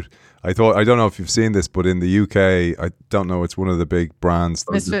of fruit, I don't know if you've seen this, but in the UK, I don't know, it's one of the big brands.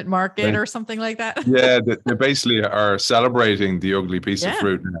 Misfit Market or something like that. Yeah, they basically are celebrating the ugly piece of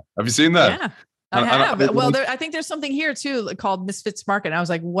fruit. Have you seen that? Yeah, I have. I think there's something here too called Misfits Market. And I was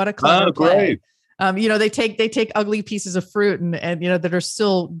like, what a clever play. You know, they take ugly pieces of fruit and you know, that are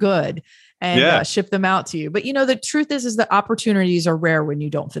still good and ship them out to you. But, you know, the truth is that opportunities are rare when you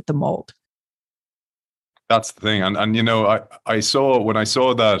don't fit the mold. That's the thing. And you know, I saw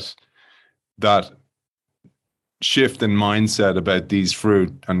that shift in mindset about these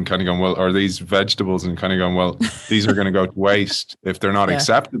fruit and kind of going, well, or these vegetables, and kind of going, well, these are going to go to waste if they're not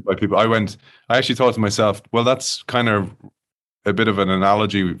accepted by people. I actually thought to myself, well, that's kind of a bit of an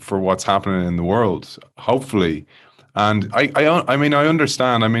analogy for what's happening in the world, hopefully. And I mean, I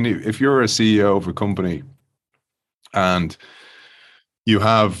understand. I mean, if you're a CEO of a company and you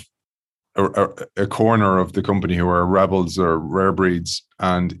have a corner of the company who are rebels or rare breeds,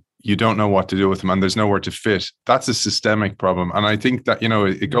 and you don't know what to do with them, and there's nowhere to fit, that's a systemic problem. And I think that, you know,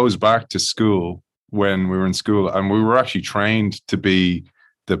 it goes back to school, when we were in school and we were actually trained to be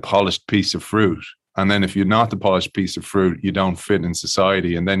the polished piece of fruit. And then if you're not the polished piece of fruit, you don't fit in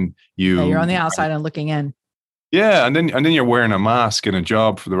society. And then you're on the outside and looking in. Yeah. And then you're wearing a mask in a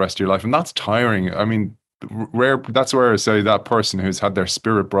job for the rest of your life. And that's tiring. I mean, that's where I say that person who's had their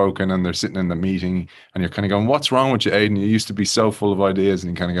spirit broken and they're sitting in the meeting and you're kind of going, what's wrong with you, Aidan? You used to be so full of ideas, and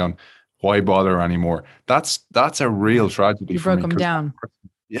you're kind of going, why bother anymore? That's a real tragedy. You broke them down.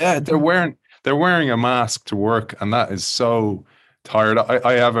 Yeah. They're wearing a mask to work. And that is so tired.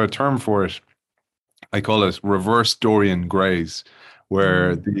 I have a term for it I call it reverse Dorian Grays,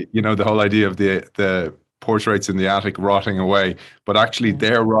 where the whole idea of the portraits in the attic rotting away, but actually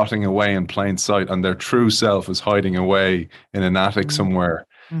they're rotting away in plain sight, and their true self is hiding away in an attic somewhere,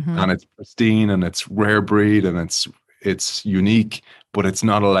 and it's pristine and it's rare breed and it's unique, but it's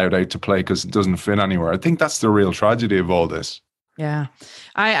not allowed out to play because it doesn't fit anywhere. I think that's the real tragedy of all this. Yeah,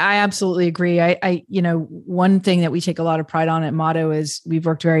 I absolutely agree. I one thing that we take a lot of pride on at Motto is we've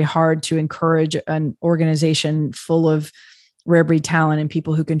worked very hard to encourage an organization full of rare breed talent and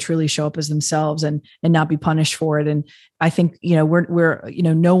people who can truly show up as themselves and not be punished for it. And I think, we're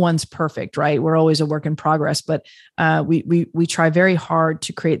no one's perfect, right? We're always a work in progress, but we try very hard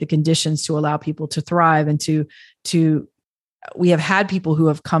to create the conditions to allow people to thrive and to we have had people who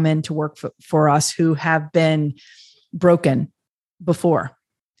have come in to work for us who have been broken before.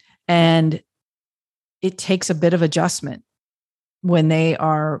 And it takes a bit of adjustment when they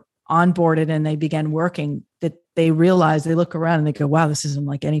are onboarded and they begin working, that they realize, they look around and they go, wow, this isn't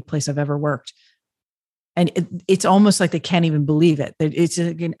like any place I've ever worked. And it's almost like they can't even believe it. It's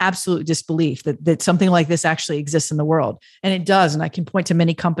an absolute disbelief that something like this actually exists in the world. And it does. And I can point to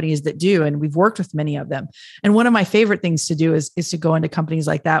many companies that do, and we've worked with many of them. And one of my favorite things to do is to go into companies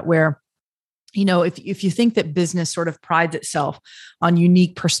like that where, if you think that business sort of prides itself on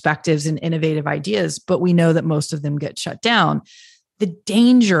unique perspectives and innovative ideas, but we know that most of them get shut down, the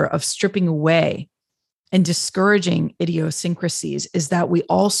danger of stripping away and discouraging idiosyncrasies is that we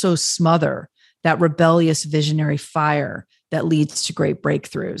also smother that rebellious visionary fire that leads to great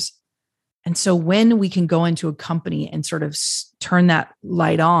breakthroughs. And so when we can go into a company and sort of turn that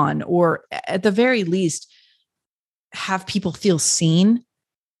light on, or at the very least, have people feel seen,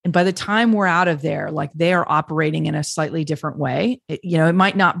 and by the time we're out of there, like they are operating in a slightly different way. They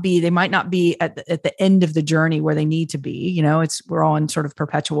might not be at the end of the journey where they need to be. We're all in sort of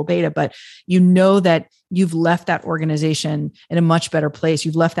perpetual beta, but that you've left that organization in a much better place.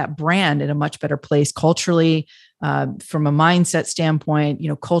 You've left that brand in a much better place culturally, from a mindset standpoint,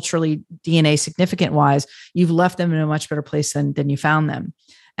 culturally, DNA significant wise, you've left them in a much better place than you found them.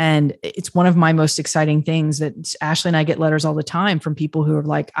 And it's one of my most exciting things that Ashley and I get letters all the time from people who are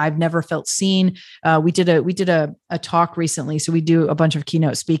like, I've never felt seen. We did a talk recently. So we do a bunch of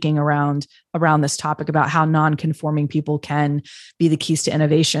keynote speaking around this topic about how non-conforming people can be the keys to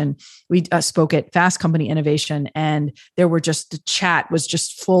innovation. We spoke at Fast Company Innovation, and the chat was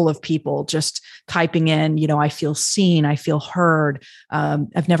just full of people just typing in, I feel seen, I feel heard.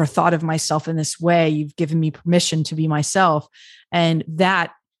 I've never thought of myself in this way. You've given me permission to be myself. And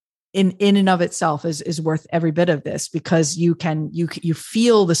that in and of itself is worth every bit of this, because you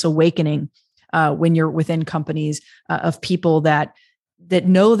feel this awakening when you're within companies of people that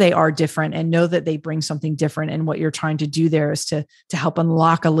know they are different and know that they bring something different. And what you're trying to do there is to help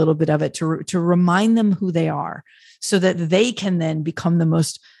unlock a little bit of it, to remind them who they are, so that they can then become the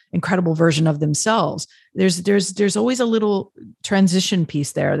most incredible version of themselves. There's always a little transition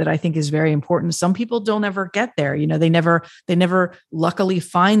piece there that I think is very important. Some people don't ever get there. They never luckily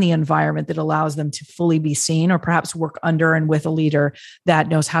find the environment that allows them to fully be seen, or perhaps work under and with a leader that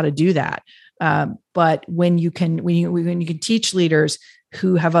knows how to do that. But when you can teach leaders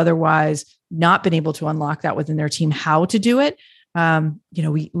who have otherwise not been able to unlock that within their team how to do it,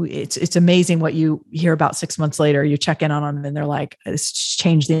 it's amazing what you hear about 6 months later. You check in on them and they're like, it's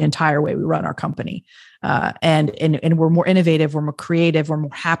changed the entire way we run our company. And we're more innovative, we're more creative, we're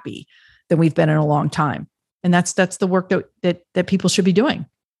more happy than we've been in a long time. And that's the work that people should be doing.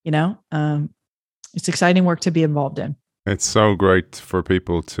 It's exciting work to be involved in. It's so great for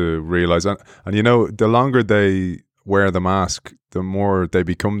people to realize, and the longer they wear the mask, the more they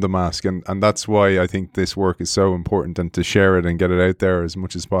become the mask. And that's why I think this work is so important, and to share it and get it out there as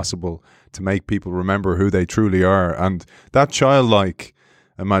much as possible to make people remember who they truly are. And that childlike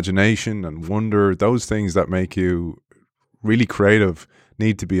imagination and wonder, those things that make you really creative,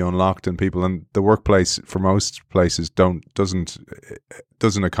 need to be unlocked in people. And the workplace, for most places, doesn't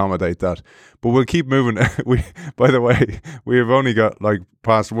accommodate that. But we'll keep moving. By the way, we have only got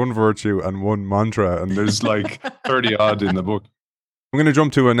past one virtue and one mantra, and there's 30 odd in the book. I'm going to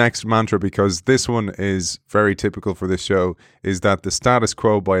jump to a next mantra, because this one is very typical for this show, is that the status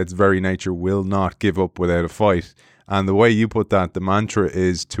quo by its very nature will not give up without a fight. And the way you put that, the mantra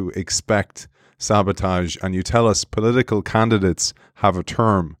is to expect sabotage. And you tell us political candidates have a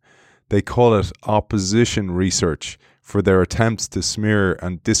term. They call it opposition research, for their attempts to smear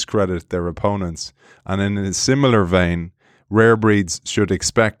and discredit their opponents. And in a similar vein, rare breeds should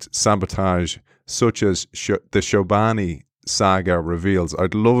expect sabotage, such as the Chobani saga reveals.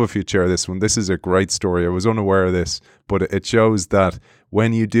 I'd love if you share this one. This is a great story. I was unaware of this, but it shows that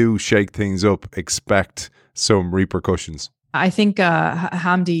when you do shake things up, expect some repercussions. I think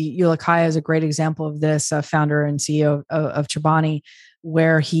Hamdi Ulukaya is a great example of this, founder and CEO of Chobani,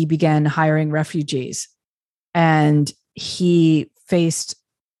 where he began hiring refugees. And he faced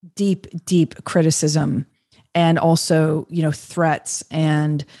deep, deep criticism and also, threats.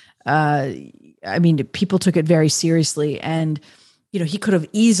 And people took it very seriously. And, he could have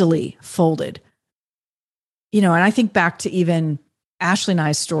easily folded. And I think back to even Ashley and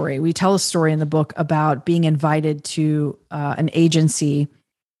I's story. We tell a story in the book about being invited to an agency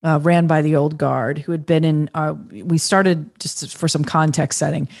ran by the old guard who had been in, we started, just for some context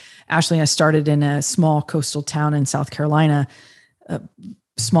setting, Ashley and I started in a small coastal town in South Carolina,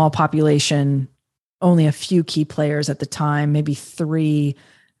 small population, only a few key players at the time, maybe three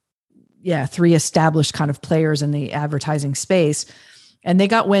established kind of players in the advertising space. And they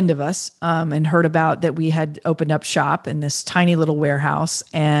got wind of us and heard about that we had opened up shop in this tiny little warehouse,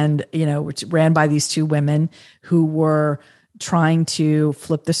 and which ran by these two women who were trying to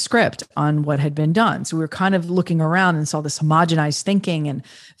flip the script on what had been done. So we were kind of looking around and saw this homogenized thinking and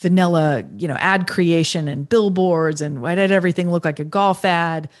vanilla, ad creation and billboards, and why did everything look like a golf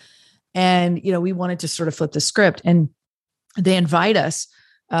ad? And we wanted to sort of flip the script, and they invite us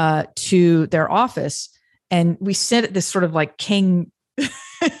to their office, and we sit at this sort of like king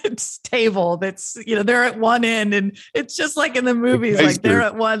table that's, they're at one end, and it's just like in the movies, like they're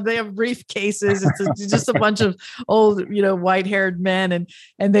at one, they have briefcases. It's just a bunch of old, white-haired men,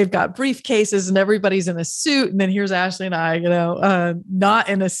 and they've got briefcases, and everybody's in a suit. And then here's Ashley and I, not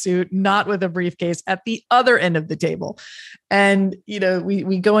in a suit, not with a briefcase, at the other end of the table. And,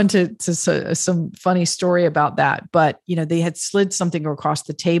 we go into some funny story about that, but, they had slid something across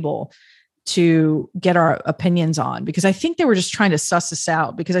the table to get our opinions on, because I think they were just trying to suss us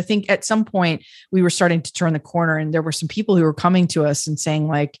out, because I think at some point we were starting to turn the corner, and there were some people who were coming to us and saying,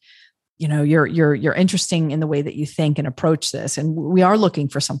 like, you're interesting in the way that you think and approach this. And we are looking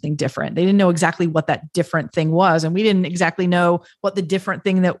for something different. They didn't know exactly what that different thing was. And we didn't exactly know what the different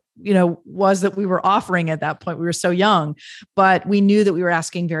thing that, was that we were offering at that point. We were so young, but we knew that we were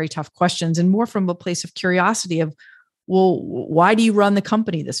asking very tough questions, and more from a place of curiosity of, well, why do you run the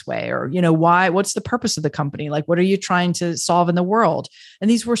company this way? Or, what's the purpose of the company? Like, what are you trying to solve in the world? And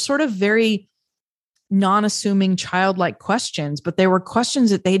these were sort of very non-assuming, childlike questions, but they were questions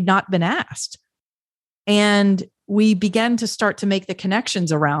that they'd not been asked. And we began to start to make the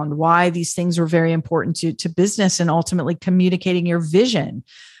connections around why these things were very important to business, and ultimately communicating your vision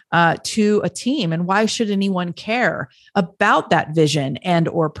to a team. And why should anyone care about that vision and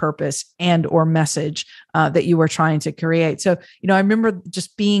or purpose and or message that you were trying to create? So, I remember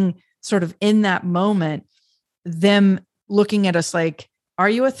just being sort of in that moment, them looking at us like, are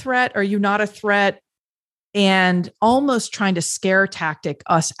you a threat? Are you not a threat? And almost trying to scare tactic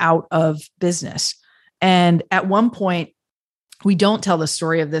us out of business. And at one point, we don't tell the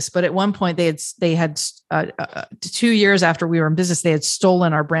story of this, but at one point they had 2 years after we were in business, they had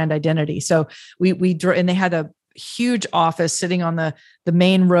stolen our brand identity. So and they had a huge office sitting on the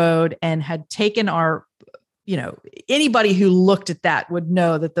main road, and had taken our, anybody who looked at that would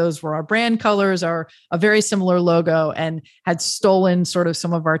know that those were our brand colors, are a very similar logo, and had stolen sort of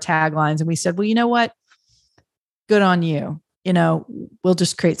some of our taglines. And we said, well, you know what? Good on you. We'll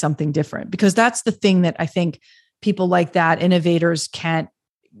just create something different, because that's the thing that I think people like that, innovators can't,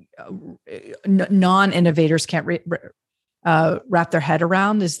 non-innovators can't wrap their head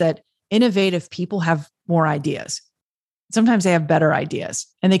around, is that innovative people have more ideas. Sometimes they have better ideas,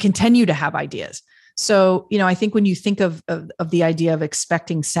 and they continue to have ideas. So, I think when you think of the idea of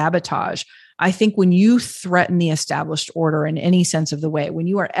expecting sabotage, I think when you threaten the established order in any sense of the way, when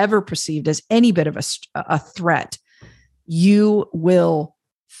you are ever perceived as any bit of a threat, you will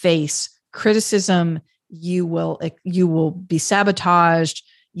face criticism. You will be sabotaged.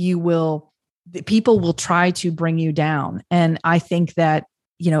 People will try to bring you down. And I think that,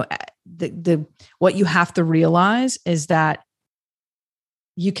 what you have to realize is that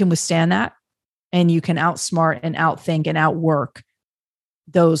you can withstand that, and you can outsmart and outthink and outwork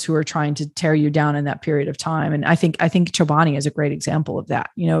those who are trying to tear you down in that period of time. And I think Chobani is a great example of that.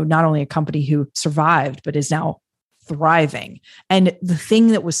 Not only a company who survived, but is now thriving. And the thing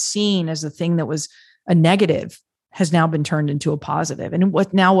that was seen as the thing that was a negative has now been turned into a positive. And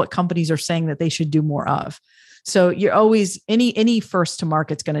what companies are saying that they should do more of. So you're always, any first to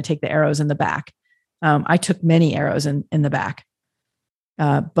market's going to take the arrows in the back. I took many arrows in the back.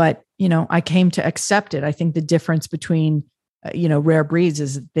 But I came to accept it. I think the difference between rare breeds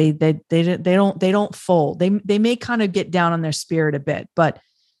is they don't fold. They may kind of get down on their spirit a bit, but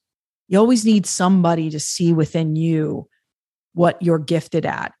you always need somebody to see within you what you're gifted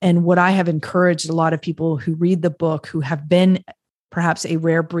at. And what I have encouraged a lot of people who read the book, who have been perhaps a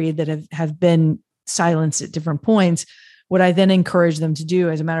rare breed that have been silenced at different points, what I then encourage them to do,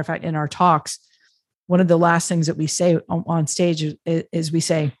 as a matter of fact, in our talks, one of the last things that we say on stage is we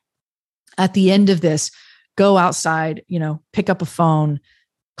say, at the end of this, go outside, pick up a phone,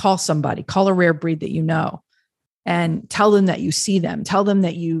 call somebody, call a rare breed that you know, and tell them that you see them. Tell them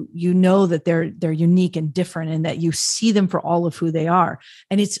that you know that they're unique and different, and that you see them for all of who they are.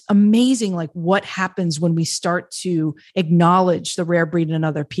 And it's amazing, like what happens when we start to acknowledge the rare breed in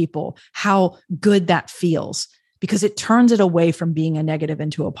other people, how good that feels, because it turns it away from being a negative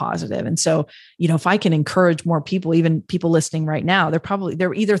into a positive. And so, if I can encourage more people, even people listening right now,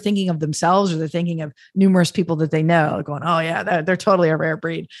 they're either thinking of themselves or they're thinking of numerous people that they know, going, oh yeah, they're totally a rare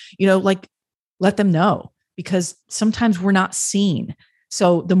breed, let them know. Because sometimes we're not seen.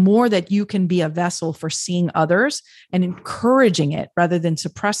 So the more that you can be a vessel for seeing others and encouraging it rather than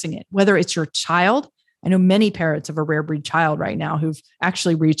suppressing it, whether it's your child. I know many parents of a rare breed child right now who've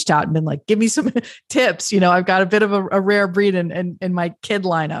actually reached out and been like, give me some tips. I've got a bit of a rare breed in my kid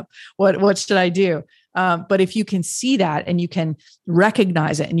lineup. What should I do? But if you can see that and you can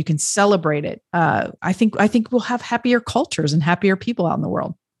recognize it and you can celebrate it, I think we'll have happier cultures and happier people out in the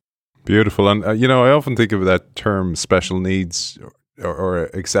world. Beautiful. And, I often think of that term special needs or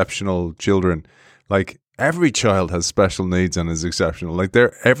exceptional children. Like every child has special needs and is exceptional. Like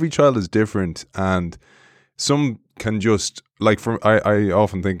every child is different, and some can just I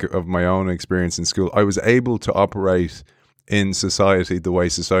often think of my own experience in school. I was able to operate in society the way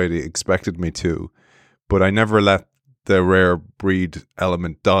society expected me to, but I never let the rare breed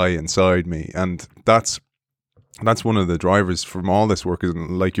element die inside me. And that's one of the drivers from all this work, is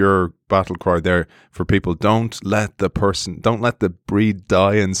like your battle cry there for people. Don't let the breed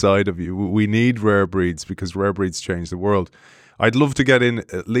die inside of you. We need rare breeds because rare breeds change the world. I'd love to get in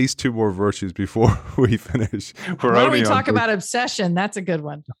at least two more virtues before we finish. Why don't we talk about obsession? That's a good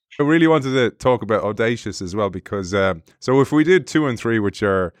one. I really wanted to talk about audacious as well, because so if we did 2 and 3, which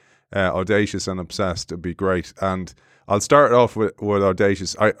are audacious and obsessed, it'd be great. And I'll start off with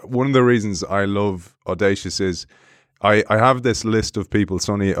audacious. One of the reasons I love audacious is I have this list of people,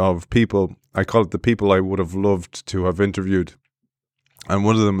 Sonny, of people. I call it the people I would have loved to have interviewed. And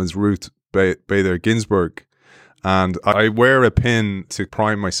one of them is Ruth Bader Ginsburg. And I wear a pin to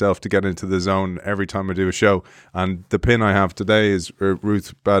prime myself to get into the zone every time I do a show. And the pin I have today is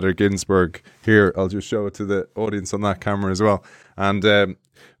Ruth Bader Ginsburg. Here, I'll just show it to the audience on that camera as well. And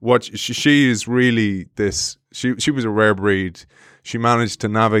what she is really this. She was a rare breed. She managed to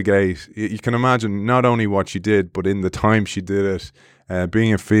navigate. You can imagine not only what she did, but in the time she did it,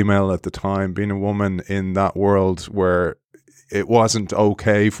 being a female at the time, being a woman in that world where it wasn't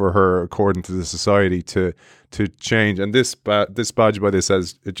okay for her, according to the society, to change. And this badge by this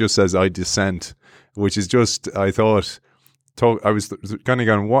just says I dissent, which is just, I was kind of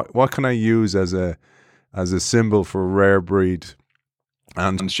going, what can I use as a symbol for a rare breed?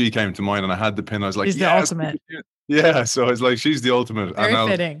 And she came to mind, and I had the pin. I was like, she's the ultimate. Yeah, so it's like she's the ultimate. Very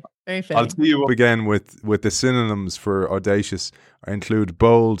fitting. I'll tell you what, again with the synonyms for audacious include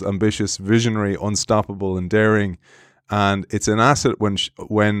bold, ambitious, visionary, unstoppable, and daring. And it's an asset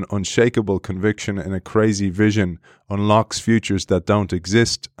when unshakable conviction in a crazy vision unlocks futures that don't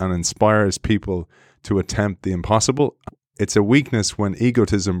exist and inspires people to attempt the impossible. It's a weakness when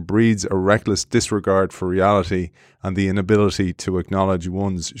egotism breeds a reckless disregard for reality and the inability to acknowledge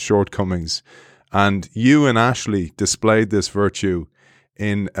one's shortcomings. And you and Ashley displayed this virtue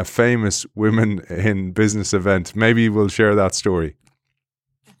in a famous Women in Business event. Maybe we'll share that story.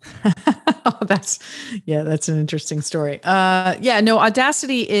 Oh, that's an interesting story.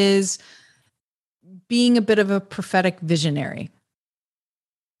 Audacity is being a bit of a prophetic visionary,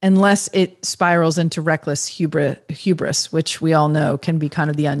 unless it spirals into reckless hubris, which we all know can be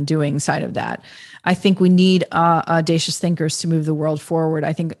kind of the undoing side of that. I think we need audacious thinkers to move the world forward.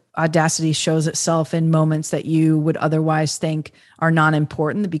 I think audacity shows itself in moments that you would otherwise think are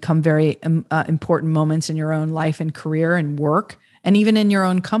non-important, that become very important moments in your own life and career and work, and even in your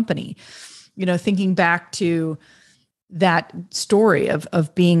own company. Thinking back to that story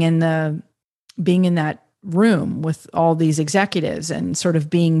of being in that room with all these executives and sort of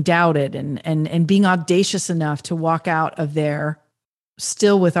being doubted and being audacious enough to walk out of there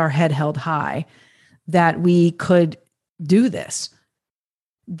still with our head held high, that we could do this.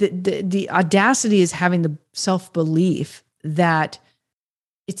 The audacity is having the self-belief that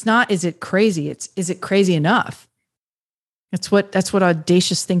it's not, is it crazy? Is it crazy enough? That's what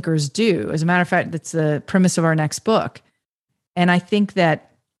audacious thinkers do. As a matter of fact, that's the premise of our next book. And I think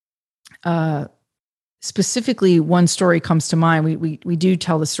that specifically one story comes to mind. We do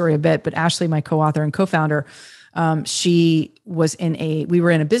tell the story a bit, but Ashley, my co-author and co-founder, we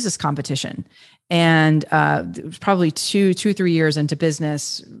were in a business competition, and it was probably 3 years into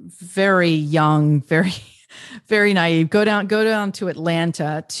business, very young, very, very naive. Go down to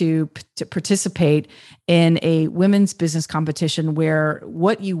Atlanta to participate in a women's business competition where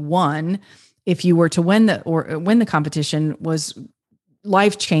what you won, if you were to win the competition, was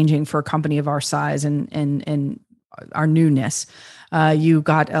life-changing for a company of our size and our newness. You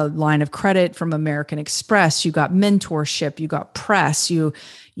got a line of credit from American Express. You got mentorship. You got press. You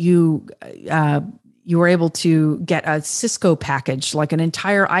were able to get a Cisco package, like an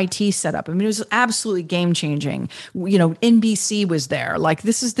entire IT setup. I mean, it was absolutely game-changing. NBC was there. Like,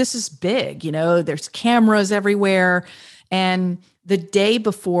 this is big. There's cameras everywhere. And the day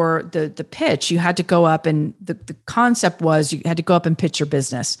before the pitch, you had to go up, and the concept was you had to go up and pitch your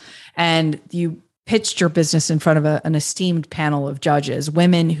business. And you pitched your business in front of an esteemed panel of judges,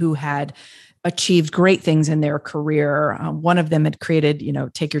 women who had achieved great things in their career. One of them had created,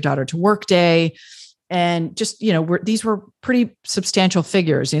 Take Your Daughter to Work Day. And just, these were pretty substantial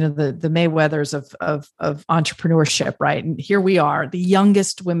figures, the Mayweathers of entrepreneurship, right? And here we are, the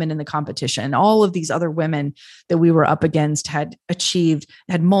youngest women in the competition. All of these other women that we were up against had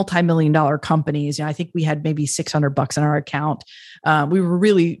multi-million-dollar companies. I think we had maybe $600 in our account. We were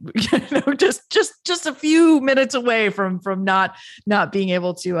really, just a few minutes away from not being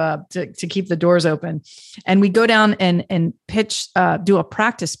able to keep the doors open. And we go down and pitch, do a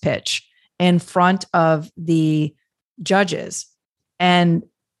practice pitch in front of the judges. And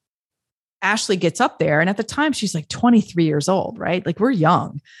Ashley gets up there. And at the time, she's like 23 years old, right? Like, we're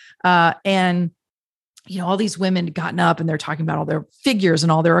young. And all these women had gotten up and they're talking about all their figures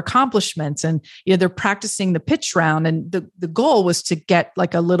and all their accomplishments. And, they're practicing the pitch round. And the goal was to get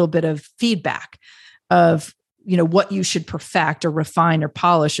like a little bit of feedback of, what you should perfect or refine or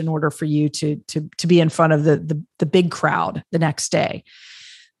polish in order for you to be in front of the big crowd the next day.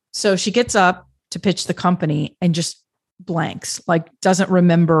 So she gets up to pitch the company and just blanks, like doesn't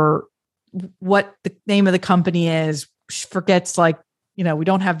remember what the name of the company is, forgets we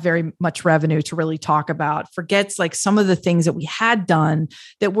don't have very much revenue to really talk about, forgets like some of the things that we had done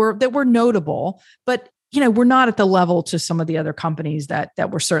that were notable, but we're not at the level to some of the other companies that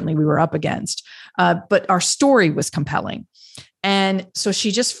we were up against. But our story was compelling. And so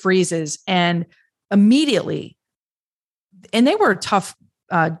she just freezes, and immediately, and they were a tough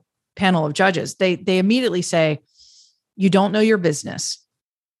panel of judges. They immediately say, "You don't know your business.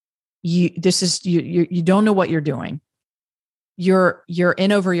 You don't know what you're doing. You're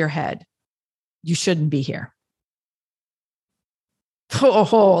in over your head. You shouldn't be here."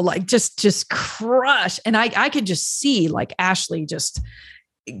 Like just crush. And I could just see like Ashley just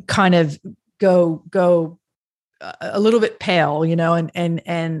kind of go a little bit pale,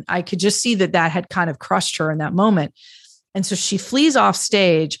 and I could just see that had kind of crushed her in that moment. And so she flees off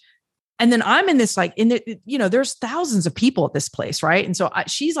stage. And then I'm in this, there's thousands of people at this place. Right. And so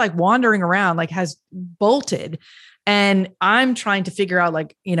she's like wandering around, like has bolted. And I'm trying to figure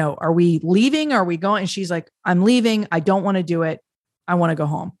out are we leaving? Are we going? And she's like, "I'm leaving. I don't want to do it. I want to go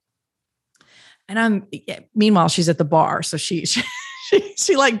home." And meanwhile, she's at the bar. So she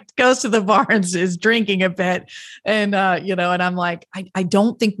like goes to the bar and is drinking a bit. And, and I'm like, I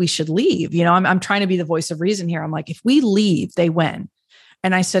don't think we should leave. I'm trying to be the voice of reason here. I'm like, if we leave, they win.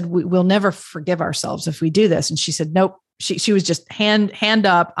 And I said, we'll never forgive ourselves if we do this. And she said, nope. She was just hand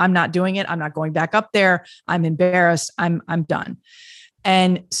up. "I'm not doing it. I'm not going back up there. I'm embarrassed. I'm done."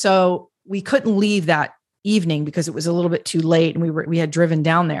 And so we couldn't leave that evening because it was a little bit too late, and we had driven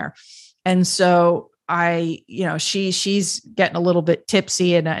down there. And so she's getting a little bit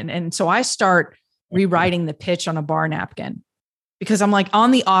tipsy, and so I start rewriting the pitch on a bar napkin, because I'm like,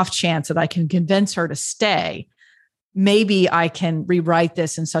 on the off chance that I can convince her to stay, maybe I can rewrite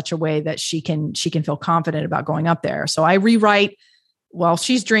this in such a way that she can feel confident about going up there. So I rewrite while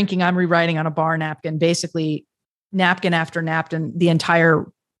she's drinking. I'm rewriting on a bar napkin, basically napkin after napkin, the entire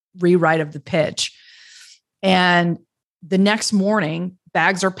rewrite of the pitch. And the next morning,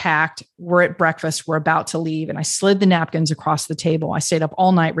 bags are packed. We're at breakfast. We're about to leave. And I slid the napkins across the table. I stayed up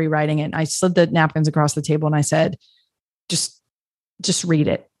all night rewriting it. And I slid the napkins across the table and I said, just read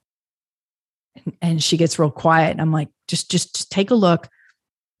it. And she gets real quiet. And I'm like, just take a look.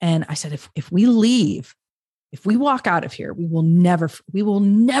 And I said, if we leave, if we walk out of here, we will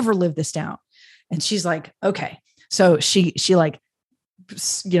never live this down. And she's like, okay. So she like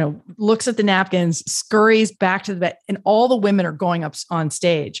looks at the napkins, scurries back to the bed, and all the women are going up on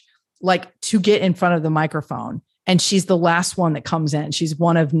stage, like to get in front of the microphone. And she's the last one that comes in. She's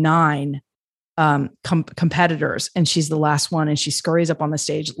one of 9 competitors, and she's the last one. And she scurries up on the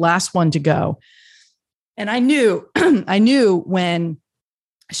stage, last one to go. And I knew, I knew when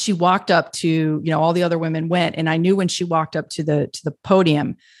she walked up to, all the other women went. And I knew when she walked up to the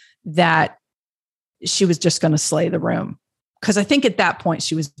podium that she was just going to slay the room. Cause I think at that point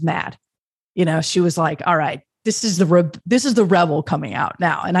she was mad. She was like, all right, this is the rebel coming out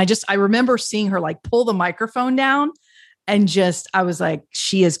now. And I remember seeing her like pull the microphone down and I was like,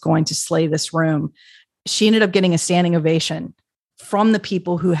 she is going to slay this room. She ended up getting a standing ovation from the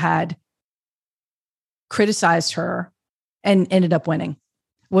people who had criticized her and ended up winning.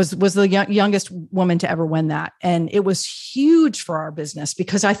 Was the youngest woman to ever win that. And it was huge for our business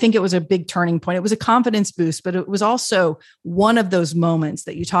because I think it was a big turning point. It was a confidence boost, but it was also one of those moments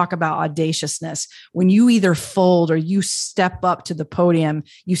that you talk about audaciousness, when you either fold or you step up to the podium,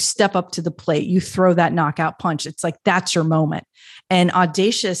 you step up to the plate, you throw that knockout punch. It's like, that's your moment. And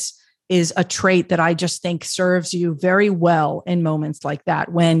audacious is a trait that I just think serves you very well in moments like that,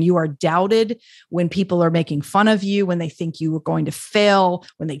 when you are doubted, when people are making fun of you, when they think you are going to fail,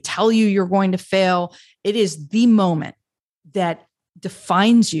 when they tell you you're going to fail. It is the moment that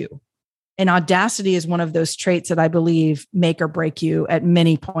defines you. And audacity is one of those traits that I believe make or break you at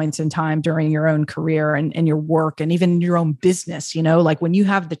many points in time during your own career and your work and even your own business. Like when you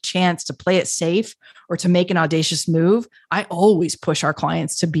have the chance to play it safe or to make an audacious move, I always push our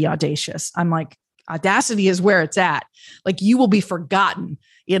clients to be audacious. I'm like, audacity is where it's at. Like, you will be forgotten.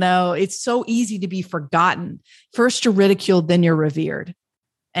 It's so easy to be forgotten. First you're ridiculed, then you're revered.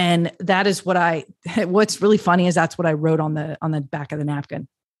 And that is what's really funny is that's what I wrote on the back of the napkin.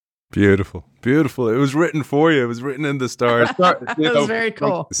 Beautiful. Beautiful. It was written for you. It was written in the stars. That was very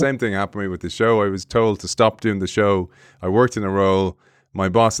cool. The same thing happened to me with the show. I was told to stop doing the show. I worked in a role. My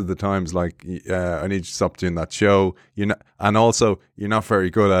boss at the time was like, I need you to stop doing that show. And also, you're not very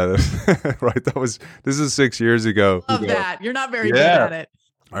good at it. Right? This is 6 years ago. Love that. You're not very good at it.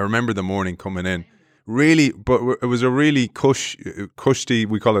 I remember the morning coming in. Really, but it was a really cushy,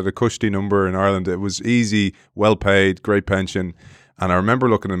 we call it a cushy number in Ireland. It was easy, well paid, great pension. And I remember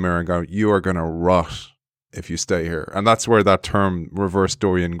looking in the mirror and going, you are going to rot if you stay here. And that's where that term reverse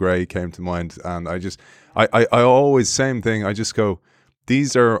Dorian Gray came to mind. And I always, same thing. I just go,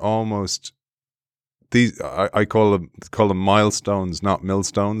 these are almost, I call them milestones, not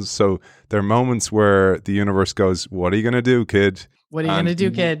millstones. So they're moments where the universe goes, what are you going to do, kid? What are you going to do,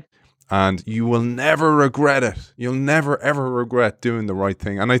 kid? And you will never regret it. You'll never, ever regret doing the right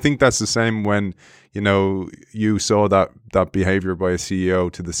thing. And I think that's the same when, you saw that behavior by a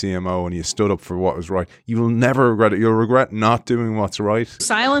CEO to the CMO and you stood up for what was right. You will never regret it. You'll regret not doing what's right.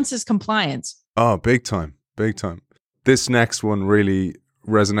 Silence is compliance. Oh, big time. Big time. This next one really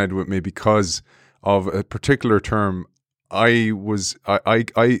resonated with me because of a particular term. I wasn't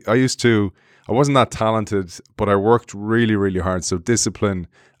that talented, but I worked really, really hard. So discipline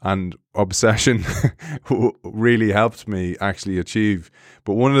and obsession really helped me actually achieve.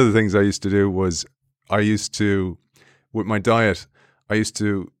 But one of the things I used to do was with my diet, I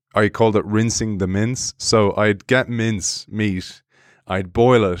called it rinsing the mince. So I'd get mince meat, I'd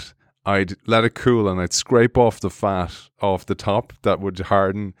boil it, I'd let it cool, and I'd scrape off the fat off the top that would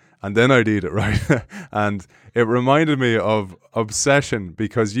harden, and then I'd eat it, right? And it reminded me of obsession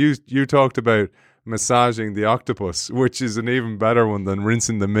because you talked about massaging the octopus, which is an even better one than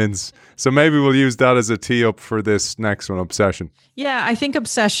rinsing the mince. So maybe we'll use that as a tee up for this next one, obsession. Yeah, I think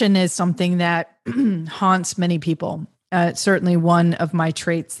obsession is something that haunts many people. It's certainly one of my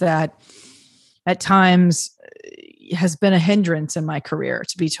traits that at times has been a hindrance in my career,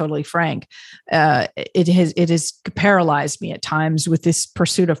 to be totally frank. It has paralyzed me at times with this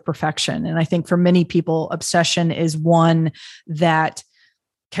pursuit of perfection. And I think for many people, obsession is one that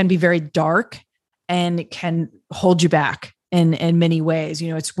can be very dark and it can hold you back in many ways.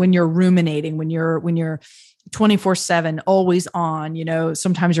 It's when you're ruminating, when you're 24/7, always on,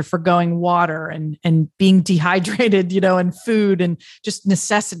 sometimes you're forgoing water and being dehydrated, and food and just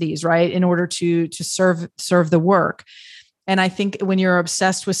necessities, right? In order to serve the work. And I think when you're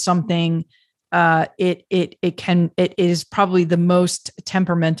obsessed with something, it is probably the most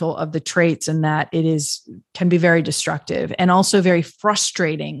temperamental of the traits in that can be very destructive and also very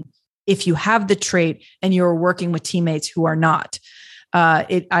frustrating if you have the trait and you're working with teammates who are not.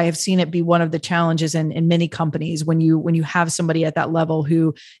 I have seen it be one of the challenges in many companies when you have somebody at that level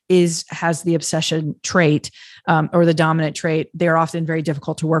who has the obsession trait or the dominant trait. They're often very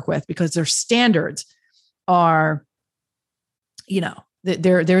difficult to work with because their standards are,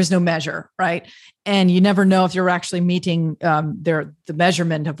 there is no measure, right? And you never know if you're actually meeting the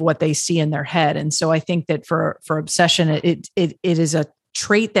measurement of what they see in their head. And so I think that for obsession, it is a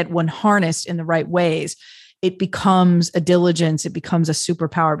trait that when harnessed in the right ways, it becomes a diligence, it becomes a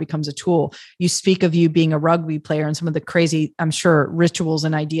superpower, it becomes a tool. You speak of you being a rugby player and some of the crazy, I'm sure, rituals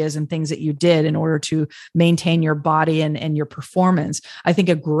and ideas and things that you did in order to maintain your body and your performance. I think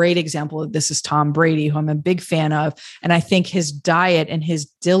a great example of this is Tom Brady, who I'm a big fan of. And I think his diet and his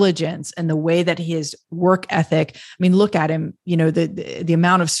diligence and the way that his work ethic, I mean, look at him, the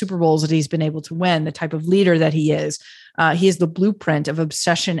amount of Super Bowls that he's been able to win, the type of leader that he is. He is the blueprint of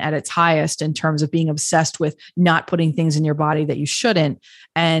obsession at its highest in terms of being obsessed with not putting things in your body that you shouldn't,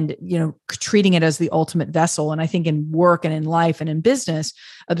 and treating it as the ultimate vessel. And I think in work and in life and in business,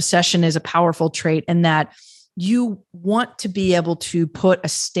 obsession is a powerful trait in that you want to be able to put a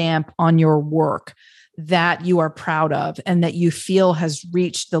stamp on your work that you are proud of and that you feel has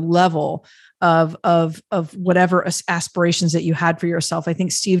reached the level of whatever aspirations that you had for yourself. I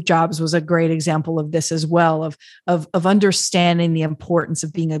think Steve Jobs was a great example of this as well, of understanding the importance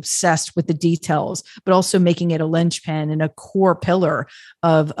of being obsessed with the details, but also making it a linchpin and a core pillar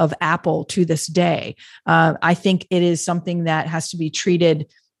of Apple to this day. I think it is something that has to be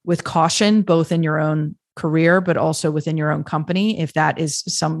treated with caution, both in your own career, but also within your own company. If that is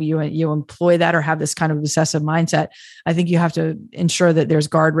you employ that or have this kind of obsessive mindset, I think you have to ensure that there's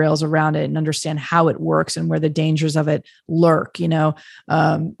guardrails around it and understand how it works and where the dangers of it lurk.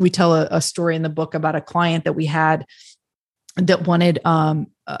 We tell a story in the book about a client that we had that wanted a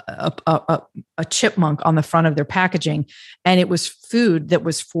chipmunk on the front of their packaging, and it was food that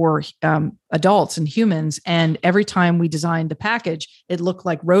was for adults and humans. And every time we designed the package, it looked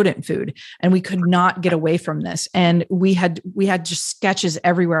like rodent food, and we could not get away from this. And we had just sketches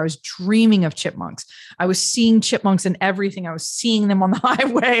everywhere. I was dreaming of chipmunks. I was seeing chipmunks in everything. I was seeing them on the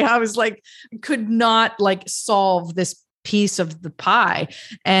highway. I was like, could not solve this piece of the pie.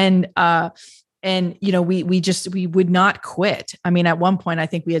 And we would not quit. I mean, at one point, I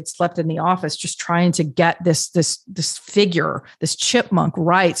think we had slept in the office just trying to get this figure, this chipmunk,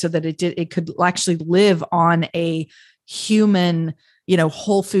 right, so that it could actually live on a human,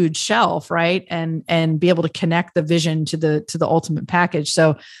 whole food shelf, right, and be able to connect the vision to the ultimate package.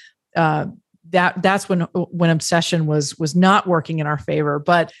 So that's when obsession was not working in our favor.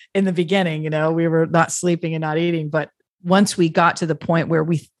 But in the beginning, we were not sleeping and not eating. But once we got to the point where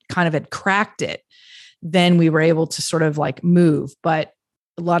we kind of had cracked it, then we were able to sort of move. But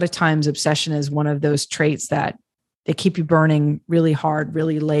a lot of times obsession is one of those traits that they keep you burning really hard,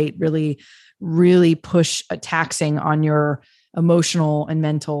 really late, really, really push a taxing on your emotional and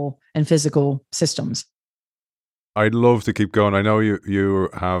mental and physical systems. I'd love to keep going. I know you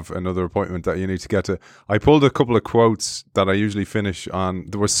have another appointment that you need to get to. I pulled a couple of quotes that I usually finish on.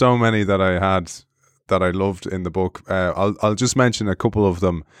 There were so many that I had that I loved in the book. I'll just mention a couple of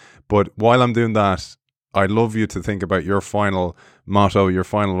them. But while I'm doing that, I'd love you to think about your final motto, your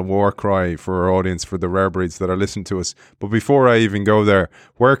final war cry for our audience, for the rare breeds that are listening to us. But before I even go there,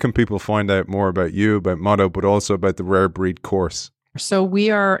 where can people find out more about you, about Motto, but also about the Rare Breed course? So we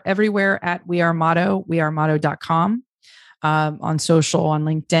are everywhere at We Are Motto, wearemotto.com. On social, on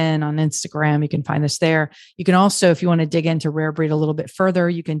LinkedIn, on Instagram. You can find us there. You can also, if you want to dig into Rare Breed a little bit further,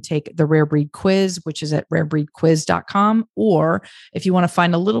 you can take the Rare Breed quiz, which is at rarebreedquiz.com. Or if you want to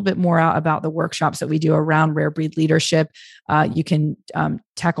find a little bit more out about the workshops that we do around Rare Breed leadership, you can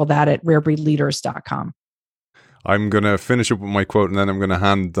tackle that at rarebreedleaders.com. I'm going to finish up with my quote, and then I'm going to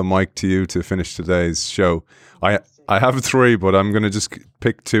hand the mic to you to finish today's show. I have three, but I'm going to just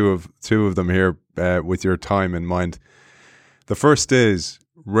pick two of them here with your time in mind. The first is,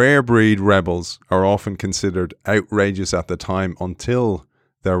 rare breed rebels are often considered outrageous at the time until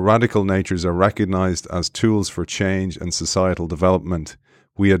their radical natures are recognized as tools for change and societal development.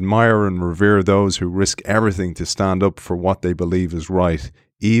 We admire and revere those who risk everything to stand up for what they believe is right.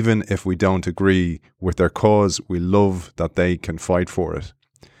 Even if we don't agree with their cause, we love that they can fight for it.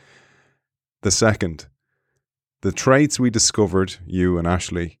 The second, the traits we discovered, you and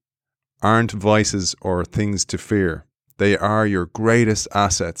Ashley, aren't vices or things to fear. They are your greatest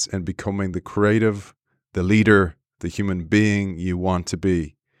assets in becoming the creative, the leader, the human being you want to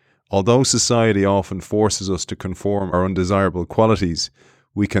be. Although society often forces us to conform our undesirable qualities,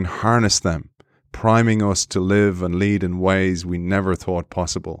 we can harness them, priming us to live and lead in ways we never thought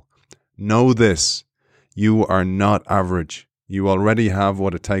possible. Know this, you are not average. You already have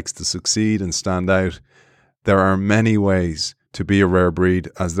what it takes to succeed and stand out. There are many ways to be a rare breed,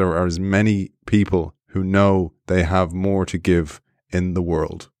 as there are as many people who know they have more to give in the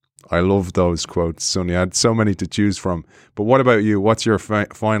world. I love those quotes, Sonny. I had so many to choose from. But what about you? What's your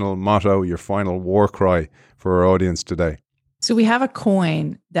final motto, your final war cry for our audience today? So we have a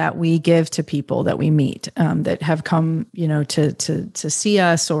coin that we give to people that we meet that have come, to see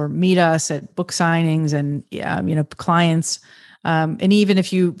us or meet us at book signings and, clients. And even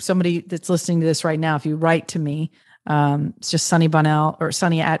if somebody that's listening to this right now, if you write to me, it's just Sonny Bonnell or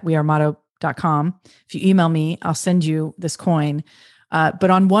sonny@wearemotto.com. If you email me, I'll send you this coin.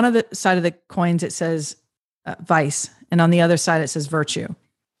 But on one of the side of the coins, it says vice. And on the other side, it says virtue.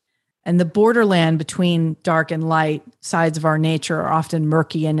 And the borderland between dark and light sides of our nature are often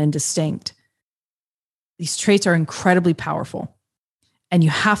murky and indistinct. These traits are incredibly powerful, and you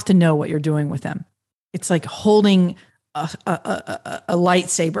have to know what you're doing with them. It's like holding a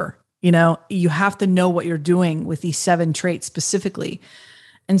lightsaber. You have to know what you're doing with these 7 traits specifically.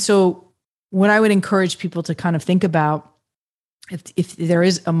 And so what I would encourage people to kind of think about, if there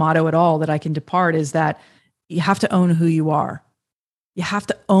is a motto at all that I can depart, is that you have to own who you are. You have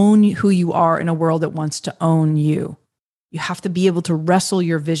to own who you are in a world that wants to own you. You have to be able to wrestle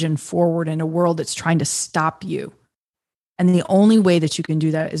your vision forward in a world that's trying to stop you. And the only way that you can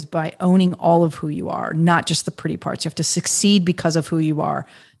do that is by owning all of who you are, not just the pretty parts. You have to succeed because of who you are,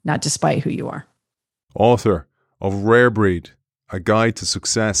 not despite who you are. Author of Rare Breed, A Guide to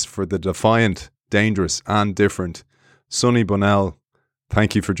Success for the Defiant, Dangerous and Different, Sonny Bonnell,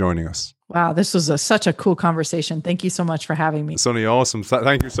 thank you for joining us. Wow, this was such a cool conversation. Thank you so much for having me. Sonny, awesome.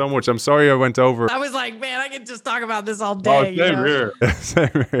 Thank you so much. I'm sorry I went over. I was like, man, I could just talk about this all day. Same here.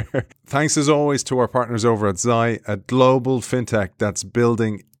 Same here. Thanks as always to our partners over at Zai, a global fintech that's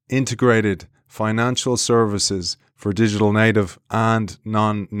building integrated financial services for digital native and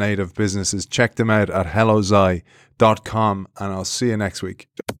non-native businesses. Check them out at hellozai.com, and I'll see you next week.